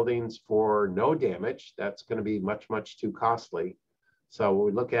design buildings for no damage. That's going to be much, much too costly. So when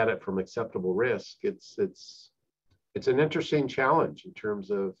we look at it from acceptable risk, it's an interesting challenge in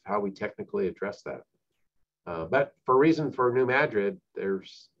terms of how we technically address that. But for New Madrid,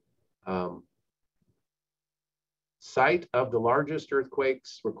 there's site of the largest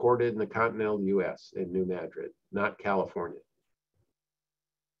earthquakes recorded in the continental US in New Madrid, not California.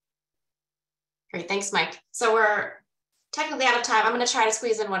 Great, thanks, Mike. So we're technically out of time. I'm going to try to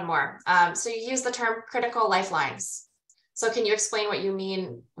squeeze in one more. So you use the term critical lifelines. So can you explain what you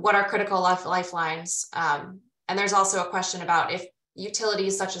mean? What are critical lifelines? And there's also a question about if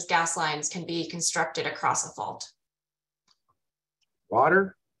utilities such as gas lines can be constructed across a fault.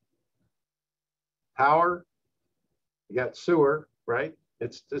 Water, power, you got sewer, right?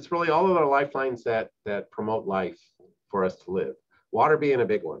 It's really all of our lifelines that promote life for us to live. Water being a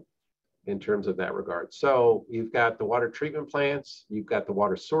big one in terms of that regard. So you've got the water treatment plants, you've got the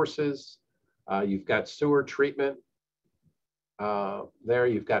water sources, you've got sewer treatment there,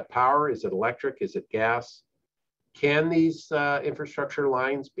 you've got power. Is it electric? Is it gas? Can these infrastructure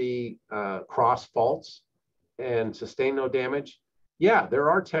lines be cross faults and sustain no damage? Yeah, there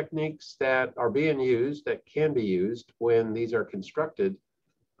are techniques that are being used that can be used when these are constructed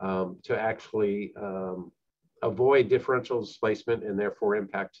to actually avoid differential displacement and therefore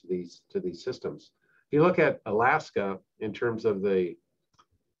impact to these systems. If you look at Alaska in terms of the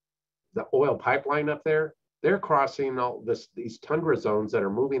oil pipeline up there, they're crossing all these tundra zones that are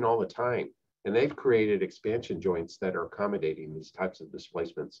moving all the time. and they've created expansion joints that are accommodating these types of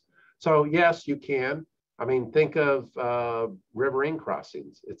displacements. So yes, you can. I mean, think of riverine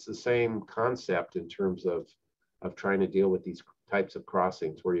crossings. It's the same concept in terms of trying to deal with these types of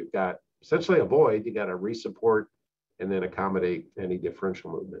crossings where you've got essentially a void, you got to resupport and then accommodate any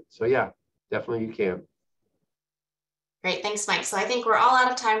differential movement. So yeah, definitely you can. Great, thanks, Mike. So I think we're all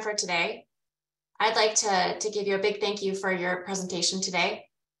out of time for today. I'd like to give you a big thank you for your presentation today.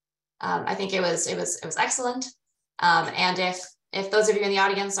 I think it was excellent. And if those of you in the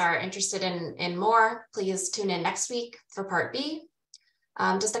audience are interested in more, please tune in next week for part B.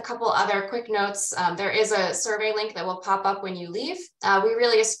 Just a couple other quick notes. There is a survey link that will pop up when you leave. We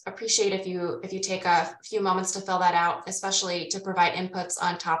really appreciate if you take a few moments to fill that out, especially to provide inputs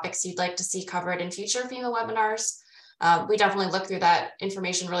on topics you'd like to see covered in future FEMA webinars. We definitely look through that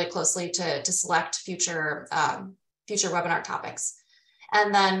information really closely to select future webinar topics.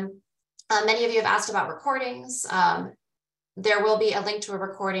 And then many of you have asked about recordings. There will be a link to a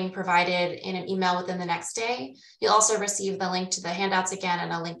recording provided in an email within the next day. You'll also receive the link to the handouts again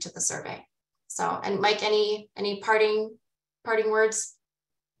and a link to the survey. So, and Mike, any parting words?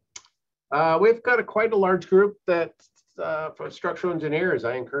 We've got quite a large group that for structural engineers.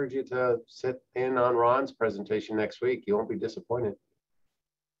 I encourage you to sit in on Ron's presentation next week. You won't be disappointed.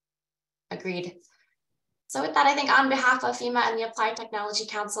 Agreed. So with that, I think on behalf of FEMA and the Applied Technology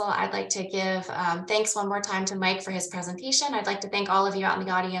Council, I'd like to give thanks one more time to Mike for his presentation. I'd like to thank all of you out in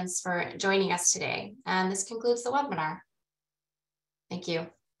the audience for joining us today. And this concludes the webinar. Thank you.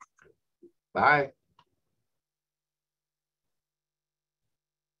 Bye.